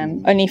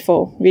 Only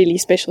for really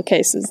special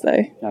cases,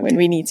 though, when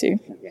we need to.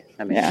 Okay,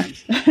 that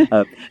makes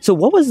sense. So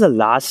what was the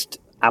last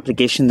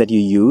application that you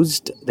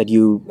used,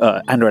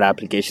 Android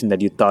application that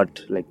you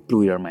thought like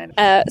blew your mind?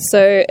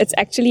 So it's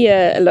actually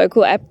a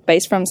local app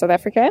based from South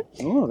Africa.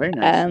 Oh, very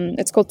nice.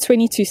 It's called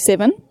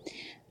 22/7.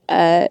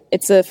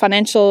 It's a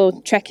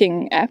financial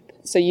tracking app.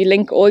 So you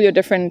link all your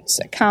different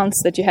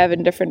accounts that you have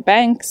in different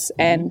banks,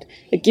 and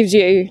it gives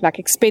you like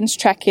expense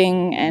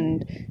tracking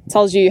and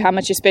tells you how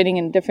much you're spending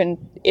in different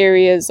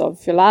areas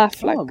of your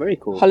life, like very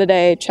cool.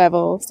 holiday,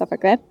 travel, stuff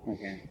like that.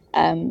 Okay.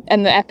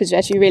 And the app is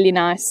actually really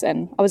nice,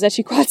 and I was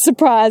actually quite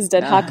surprised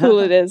at how cool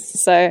it is.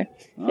 So,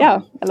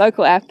 a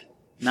local app.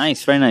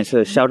 Nice, very nice.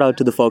 So shout out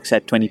to the folks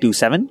at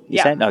 22/7, you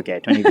said?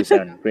 Okay,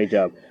 22/7. Great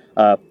job.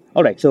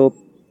 All right, so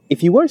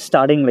if you were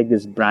starting like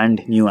this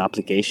brand new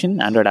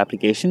application, Android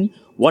application,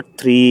 what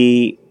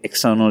 3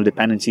 external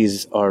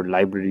dependencies or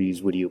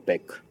libraries would you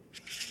pick?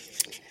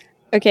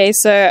 Okay,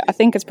 so I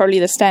think it's probably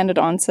the standard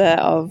answer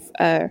of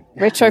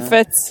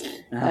retrofit,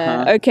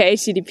 OK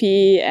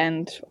HTTP,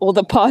 and all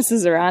the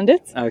passes around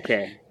it.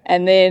 Okay.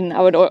 And then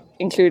I would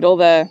include all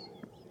the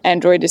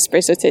Android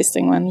espresso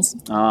testing ones.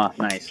 Ah,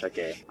 nice.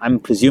 Okay. I'm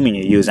presuming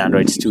you use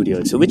Android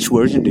Studio. So which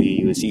version do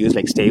you use? Do you use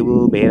like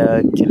stable,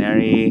 beta,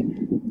 canary?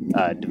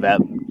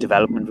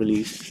 development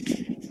release?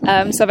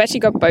 So I've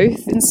actually got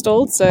both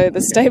installed, so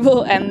the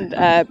stable and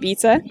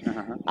beta.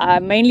 I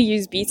mainly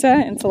use beta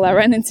until I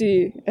run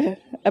into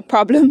a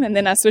problem, and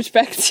then I switch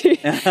back to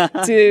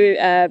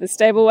the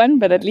stable one.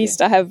 But at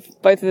least I have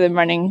both of them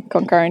running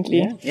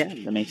concurrently. Yeah,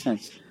 that makes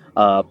sense.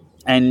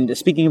 And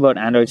speaking about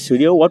Android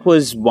Studio, what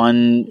was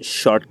one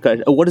shortcut?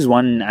 What is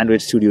one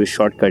Android Studio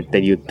shortcut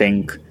that you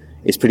think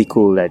is pretty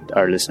cool that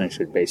our listeners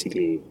should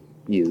basically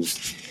use?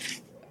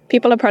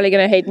 People are probably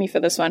going to hate me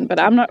for this one, but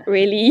I'm not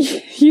really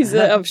a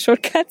user of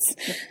shortcuts.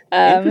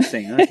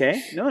 Interesting.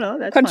 Okay. No,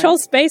 that's Control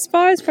fine. space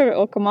bar is probably,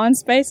 or command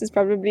space is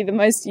probably the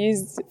most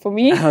used for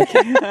me.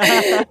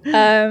 Okay.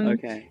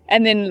 Okay.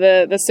 And then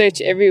the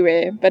search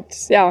everywhere. But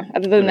yeah,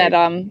 other than that,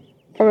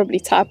 probably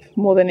type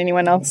more than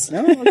anyone else.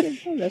 No, okay.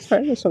 Oh, that's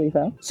fair. That's totally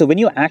fair. So when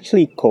you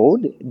actually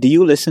code, do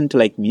you listen to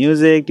like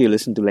music? Do you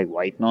listen to like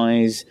white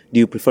noise?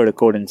 Do you prefer to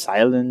code in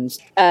silence?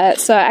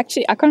 So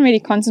actually, I can't really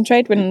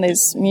concentrate when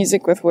there's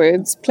music with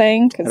words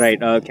playing.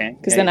 Right. Okay.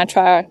 Because then I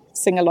try to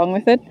sing along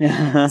with it.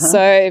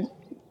 So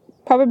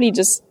probably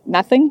just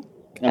nothing.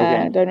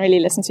 Okay. Don't really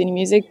listen to any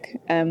music.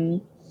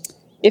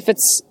 If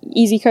it's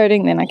easy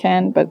coding, then I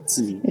can. But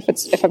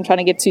if I'm trying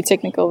to get too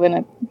technical, then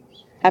I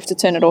have to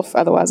turn it off.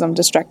 Otherwise, I'm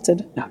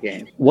distracted.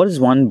 Okay. What is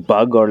one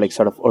bug or like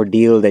sort of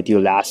ordeal that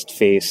you last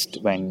faced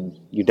when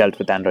you dealt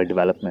with Android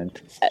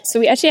development?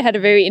 So we actually had a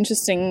very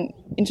interesting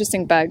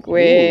bug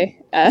where,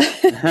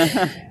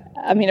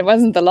 I mean, it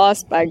wasn't the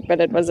last bug,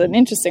 but it was an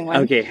interesting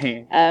one.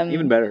 Okay.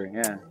 Even better.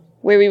 Yeah.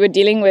 Where we were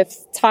dealing with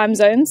time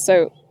zones.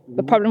 So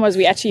the problem was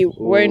we actually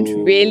weren't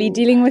really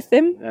dealing with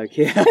them.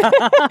 Okay.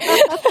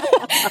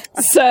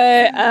 So,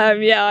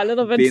 a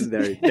little bit. Been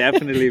there.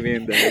 Definitely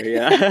been there.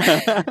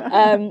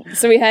 Yeah.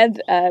 So we had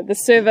the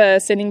server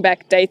sending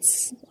back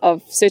dates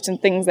of certain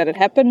things that had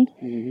happened,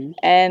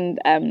 and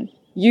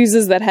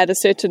users that had a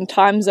certain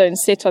time zone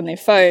set on their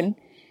phone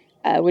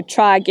would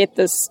try to get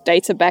this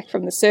data back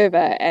from the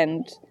server,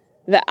 and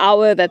the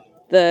hour that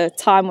the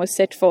time was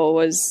set for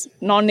was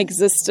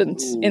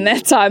non-existent in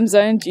that time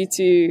zone due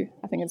to,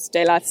 I think it's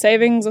daylight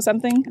savings or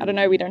something. I don't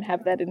know, we don't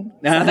have that in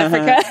South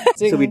Africa.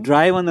 So we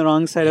drive on the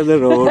wrong side of the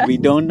road. We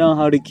don't know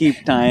how to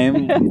keep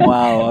time.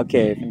 Wow,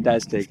 okay,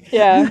 fantastic.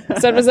 Yeah,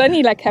 so it was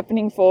only like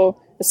happening for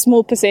a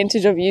small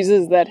percentage of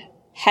users that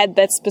had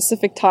that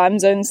specific time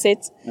zone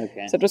set.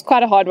 Okay. So it was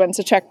quite a hard one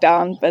to track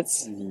down, but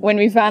when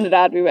we found it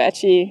out, we were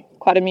actually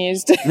quite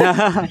amused.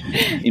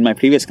 In my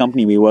previous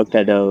company, we worked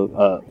at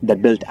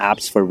that built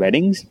apps for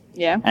weddings.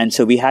 Yeah. And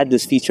so we had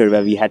this feature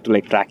where we had to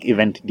like track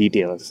event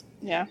details.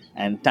 Yeah.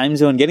 And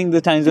getting the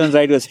time zones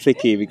right was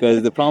tricky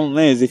because the problem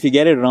is if you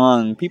get it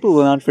wrong, people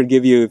will not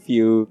forgive you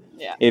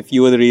if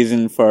you were the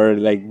reason for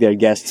like their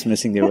guests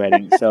missing their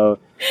wedding. So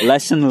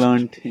lesson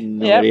learned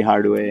in a very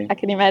hard way. I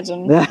can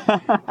imagine.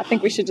 I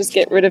think we should just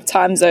get rid of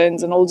time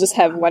zones and all just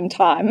have one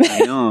time. I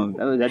know.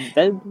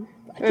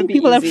 I think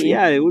people have,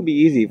 it would be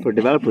easy for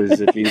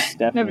developers at least.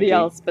 Definitely. Nobody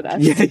else but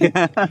us.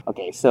 Yeah.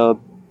 Okay, so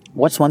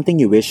what's one thing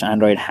you wish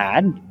Android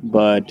had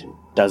but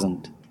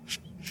doesn't?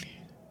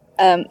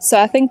 So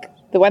I think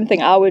the one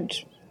thing I would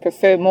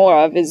prefer more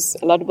of is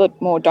a lot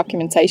bit more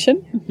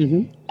documentation.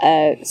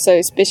 So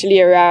especially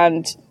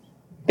around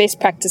best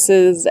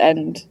practices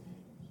and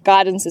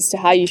guidance as to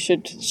how you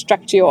should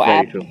structure your Very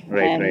app. true.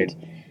 Right.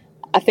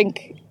 I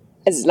think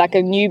as like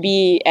a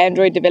newbie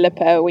Android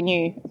developer, when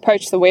you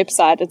approach the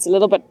website, it's a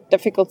little bit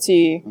difficult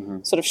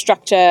to sort of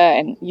structure,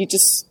 and you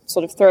just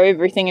sort of throw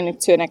everything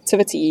into an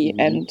activity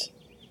and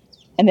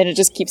then it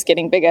just keeps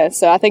getting bigger.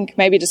 So I think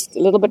maybe just a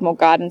little bit more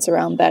guidance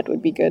around that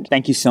would be good.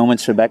 Thank you so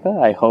much, Rebecca.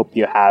 I hope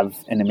you have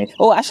an amazing...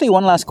 Oh, actually,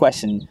 one last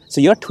question.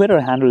 So your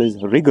Twitter handle is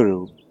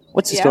Riguru.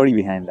 What's the story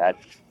behind that?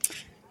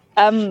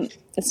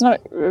 It's not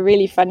a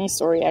really funny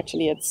story,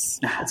 actually. It's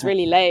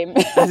really lame.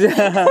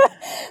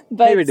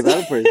 But Favorite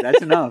developers,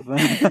 that's enough.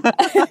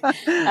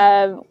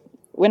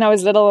 When I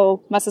was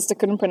little, my sister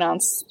couldn't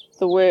pronounce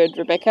the word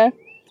Rebecca.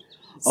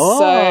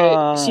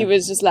 Oh. So she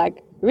was just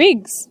like,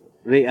 Rigs.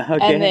 Okay.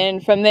 And then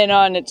from then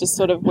on, it just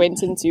sort of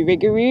went into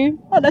Riguru.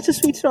 Oh, that's a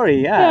sweet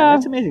story. Yeah.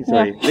 That's an amazing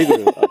story. Yeah.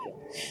 Riguru. Okay.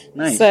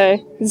 Nice. So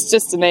it's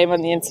just a name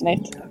on the internet.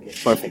 Okay,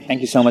 perfect.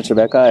 Thank you so much,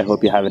 Rebecca. I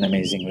hope you have an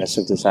amazing rest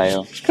of this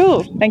I/O.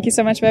 Cool. Thank you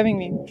so much for having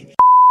me.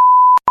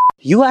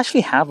 You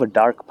actually have a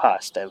dark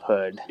past, I've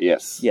heard.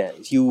 Yes.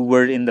 Yes, you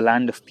were in the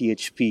land of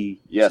PHP.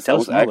 Yes, So I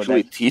was tell us more about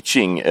actually that.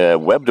 teaching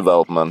web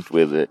development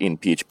in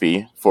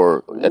PHP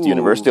at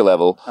university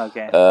level.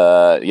 Okay.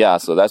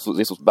 So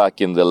this was back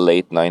in the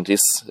late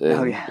 90s.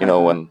 You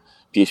know, when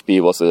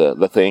PHP was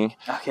the thing.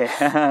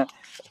 Okay.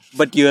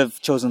 But you have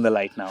chosen the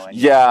light now.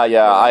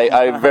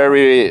 I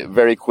very,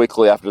 very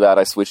quickly after that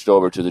I switched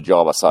over to the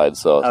Java side.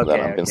 So then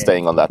I've been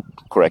staying on that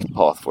correct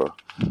path for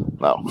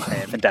now. Okay,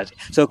 fantastic.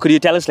 So could you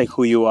tell us like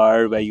who you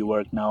are, where you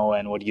work now,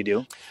 and what do you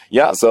do?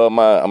 Yeah, so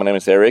my name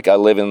is Eric. I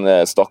live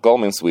in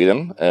Stockholm in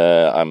Sweden.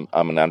 I'm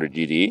an Android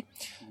GD.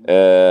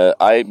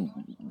 I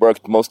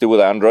worked mostly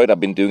with Android. I've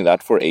been doing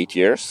that for 8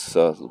 years,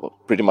 so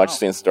pretty much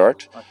since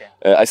start. Okay.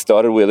 I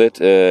started with it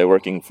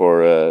working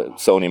for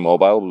Sony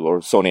Mobile,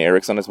 or Sony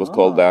Ericsson as it was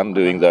called then,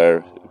 doing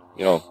their,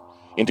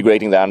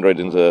 integrating the Android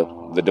into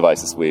the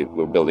devices we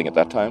were building at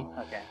that time.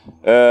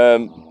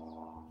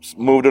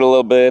 Moved it a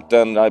little bit,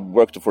 and I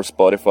worked for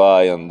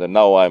Spotify, and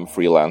now I'm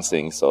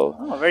freelancing. So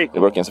very cool.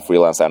 I'm working as a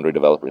freelance Android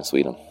developer in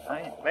Sweden.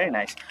 Very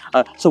nice.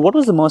 So what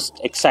was the most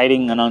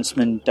exciting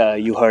announcement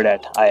you heard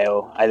at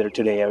I.O., either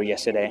today or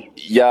yesterday?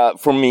 Yeah,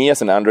 for me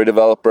as an Android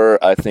developer,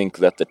 I think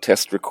that the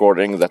test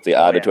recording that they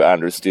added to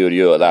Android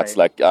Studio, that's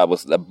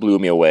that blew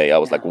me away. I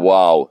was like,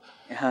 wow,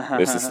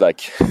 this is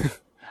like...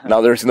 Now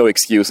there's no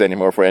excuse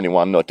anymore for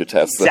anyone not to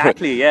test.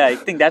 Exactly. Yeah, I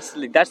think that's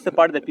the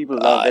part that people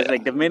love. It's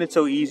like the minute it's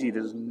so easy,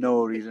 there's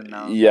no reason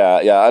now.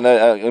 Yeah, and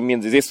I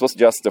mean this was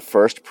just the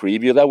first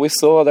preview that we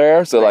saw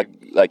there. So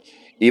like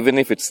even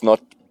if it's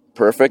not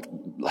perfect,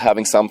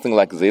 having something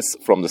like this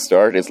from the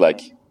start is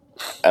like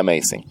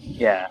amazing.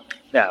 Yeah.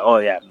 Oh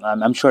yeah.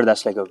 I'm sure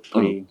that's like a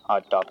pretty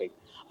hot topic.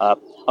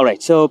 All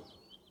right. So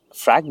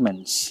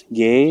fragments,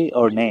 yay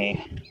or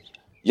nay?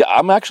 Yeah,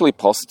 I'm actually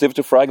positive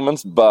to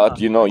fragments, but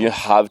you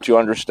have to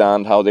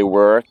understand how they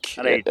work.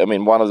 Right. I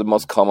mean, one of the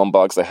most common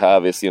bugs I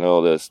have is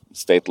the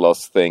state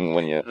loss thing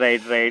when you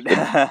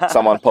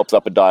someone pops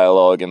up a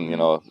dialogue and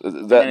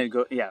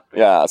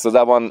that so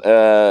that one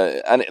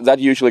and that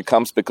usually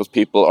comes because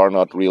people are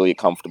not really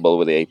comfortable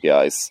with the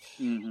APIs.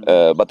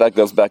 But that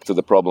goes back to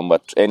the problem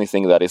that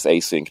anything that is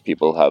async,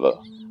 people have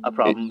a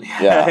problem.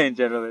 In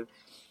general.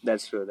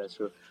 That's true.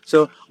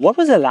 So, what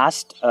was the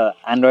last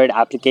Android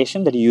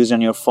application that you used on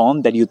your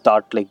phone that you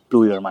thought like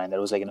blew your mind? That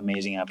was like an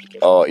amazing application.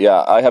 Oh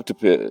yeah, I have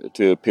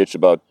to pitch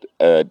about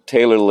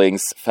Taylor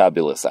Ling's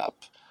Fabulous app.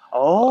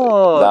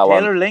 Oh,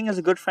 Taylor Ling is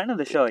a good friend of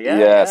the show. Yeah.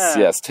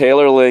 Yes.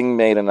 Taylor Ling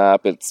made an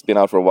app. It's been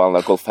out for a while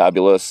now called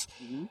Fabulous.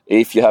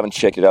 If you haven't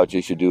checked it out,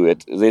 you should do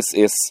it. This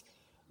is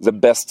the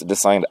best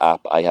designed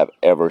app I have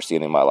ever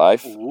seen in my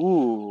life.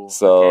 Ooh.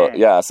 So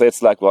so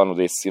it's like one of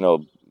these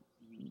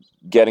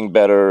getting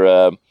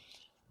better.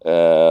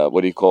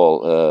 What do you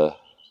call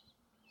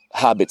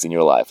habits in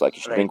your life? Like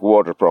you should drink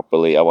water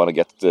properly. I want to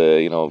get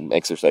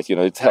exercise.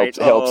 It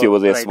helps you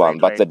with this one.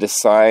 But the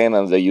design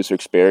and the user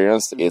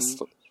experience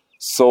is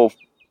so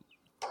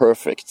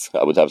perfect.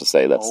 I would have to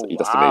say that's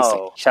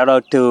amazing. Shout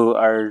out to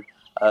our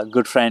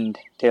good friend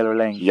Taylor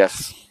Ling.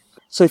 Yes.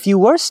 So if you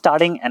were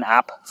starting an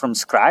app from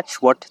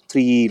scratch, what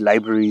 3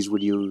 libraries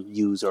would you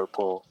use or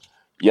pull?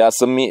 Yeah.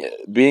 So me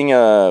being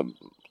a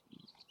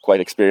quite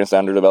experienced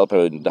Android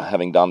developer,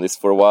 having done this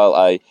for a while,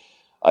 I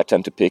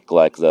tend to pick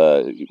like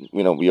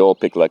we all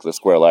pick like the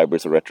Square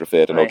libraries or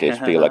Retrofit and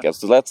OKHP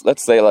so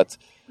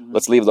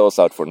let's leave those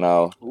out for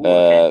now.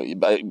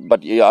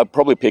 But yeah, I'll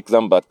probably pick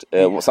them. But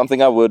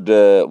something I would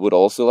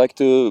also like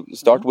to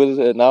start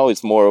with now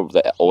is more of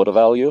the auto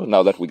value.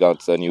 Now that we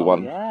got a new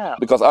one,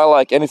 because I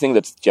like anything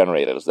that's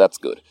generated. That's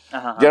good.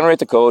 Generate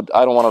the code.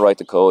 I don't want to write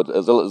the code.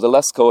 The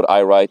less code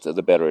I write,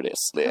 the better it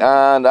is.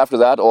 And after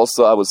that,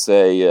 also I would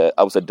say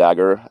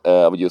Dagger.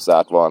 I would use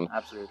that one.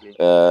 Absolutely.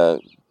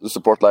 The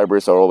support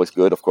libraries are always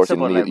good. Of course,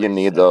 you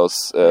need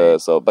those. And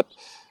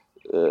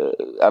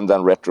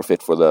then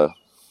Retrofit for the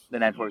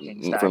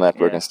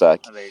networking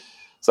stack. Right.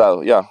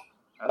 So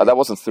that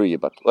wasn't 3,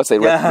 but let's say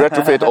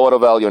Retrofit, Auto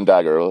Value, and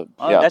Dagger.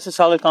 That's a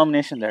solid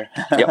combination there.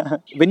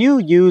 Yep. When you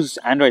use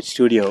Android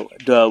Studio,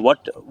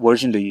 what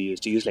version do you use?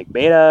 Do you use like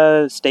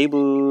beta,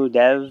 stable,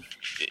 dev?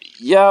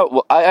 Yeah,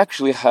 well, I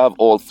actually have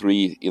all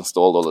 3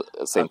 installed all at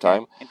the same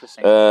time.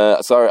 Interesting.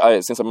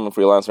 Since I'm a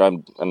freelancer,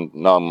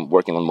 now I'm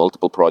working on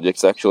multiple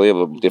projects actually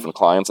with different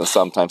clients, and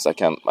sometimes I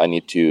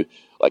need to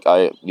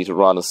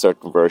run a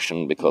certain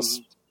version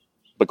because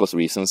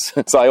reasons.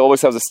 So I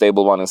always have the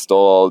stable one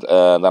installed,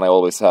 and then I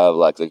always have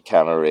like the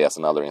Canary as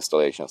another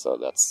installation. So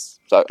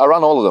I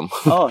run all of them.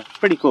 Oh,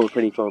 pretty cool.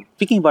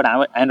 Speaking about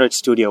Android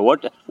Studio,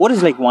 what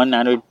is like one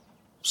Android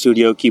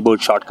Studio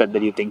keyboard shortcut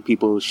that you think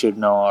people should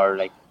know, or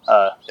like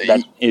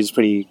that is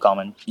pretty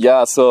common?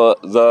 Yeah, so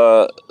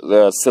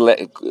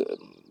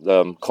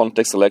the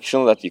context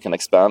selection that you can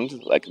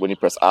expand, like when you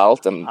press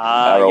Alt and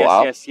arrow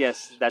up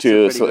that's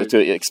to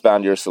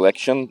expand your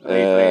selection.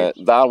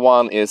 That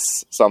one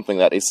is something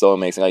that is so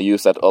amazing. I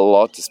use that a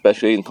lot,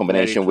 especially in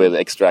combination with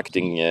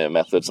extracting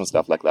methods and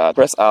stuff like that.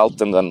 Press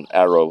Alt and then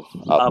arrow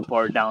up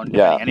or down,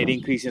 and it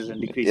increases and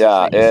decreases.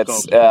 Yeah,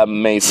 it's an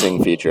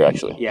amazing feature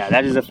actually. Yeah,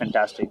 that is a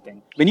fantastic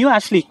thing. When you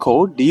actually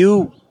code, do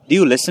you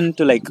listen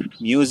to like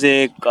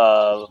music,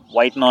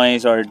 white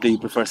noise, or do you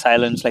prefer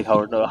silence? Like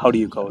how do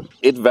you code?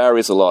 It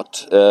varies a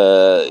lot.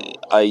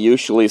 I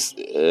usually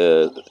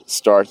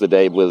start the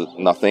day with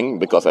nothing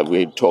because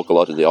we talk a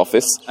lot in the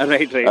office.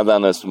 Right. And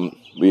then as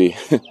we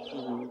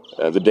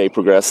the day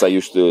progresses, I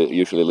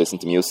usually listen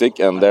to music,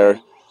 and there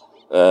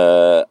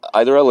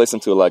either I listen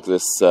to like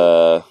this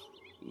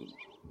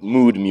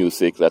mood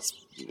music that's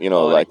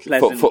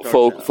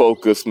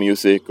focus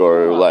music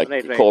or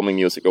calming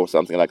music or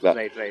something like that.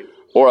 Right.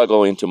 Or I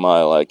go into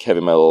my like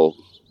heavy metal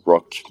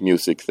rock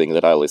music thing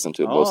that I listen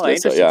to mostly.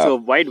 Interesting. So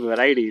wide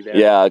variety there.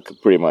 Yeah,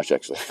 pretty much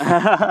actually.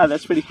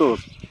 That's pretty cool.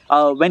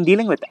 When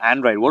dealing with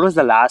Android, what was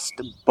the last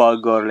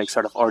bug or like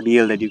sort of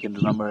ordeal that you can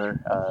remember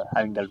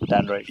having dealt with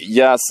Android?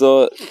 Yeah,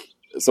 so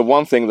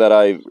one thing that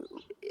I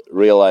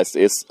realized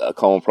is a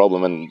common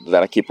problem and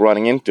that I keep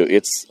running into.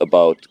 It's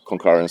about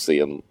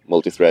concurrency and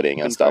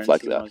multi-threading and stuff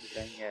like that.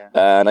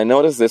 And I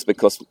noticed this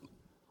because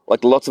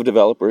like lots of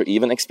developers,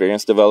 even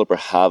experienced developers,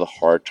 have a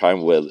hard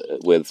time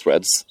with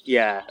threads.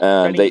 Yeah,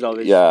 and is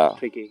always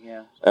tricky.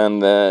 Yeah,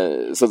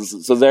 and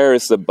so there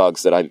is the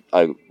bugs that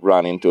I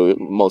run into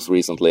most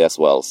recently as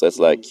well. So it's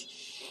like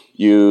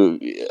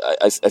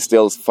I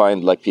still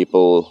find like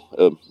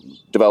people,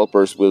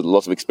 developers with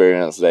lots of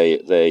experience,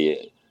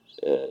 they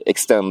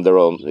extend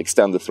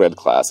the thread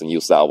class and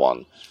use that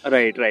one.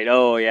 Right.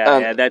 Oh,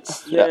 yeah.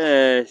 That's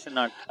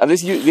not. And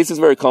this is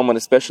very common,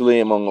 especially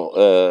among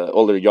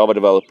older Java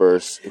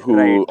developers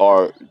who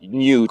are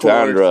new to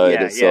Android.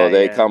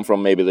 They come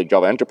from maybe the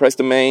Java Enterprise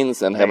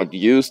domains and haven't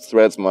used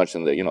threads much,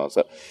 and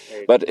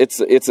But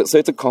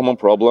it's a common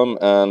problem,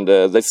 and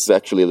this is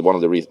actually one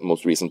of the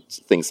most recent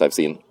things I've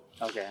seen.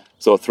 Okay.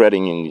 So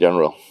threading in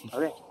general.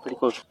 Okay, pretty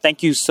cool.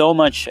 Thank you so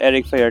much,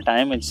 Eric, for your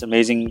time. It's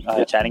amazing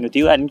chatting with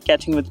you and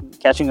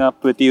catching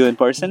up with you in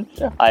person.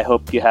 Yeah. I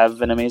hope you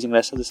have an amazing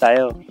rest of this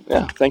I/O.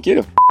 Yeah, thank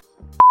you.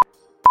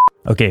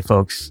 Okay,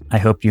 folks, I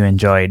hope you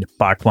enjoyed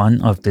part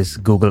 1 of this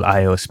Google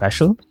I/O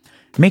special.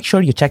 Make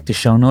sure you check the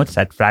show notes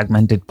at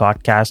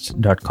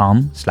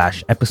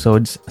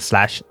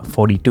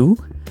fragmentedpodcast.com/episodes/42,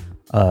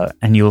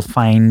 and you'll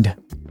find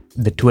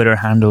the Twitter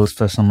handles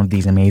for some of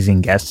these amazing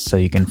guests, so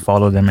you can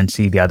follow them and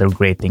see the other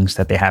great things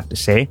that they have to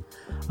say.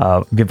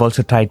 We've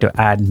also tried to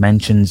add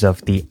mentions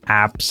of the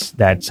apps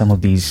that some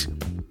of these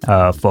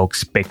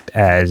folks picked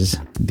as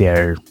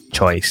their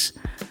choice.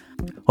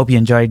 Hope you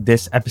enjoyed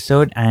this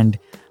episode, and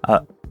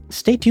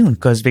stay tuned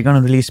because we're going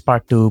to release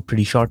part 2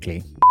 pretty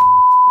shortly.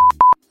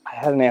 I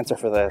had an answer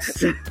for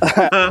this.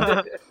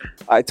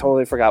 I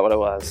totally forgot what it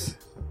was.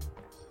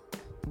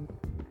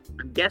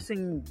 I'm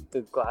guessing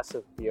the glass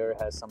of beer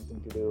has something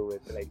to do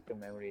with like the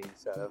memory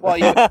sort of. Well,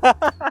 you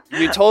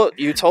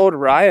told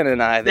Ryan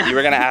and I that you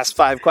were going to ask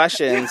 5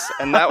 questions,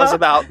 and that was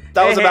about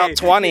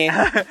 20.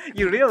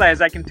 You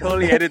realize I can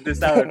totally edit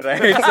this out,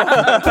 right? So,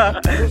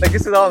 like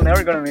this is all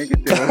never going to make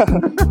it to.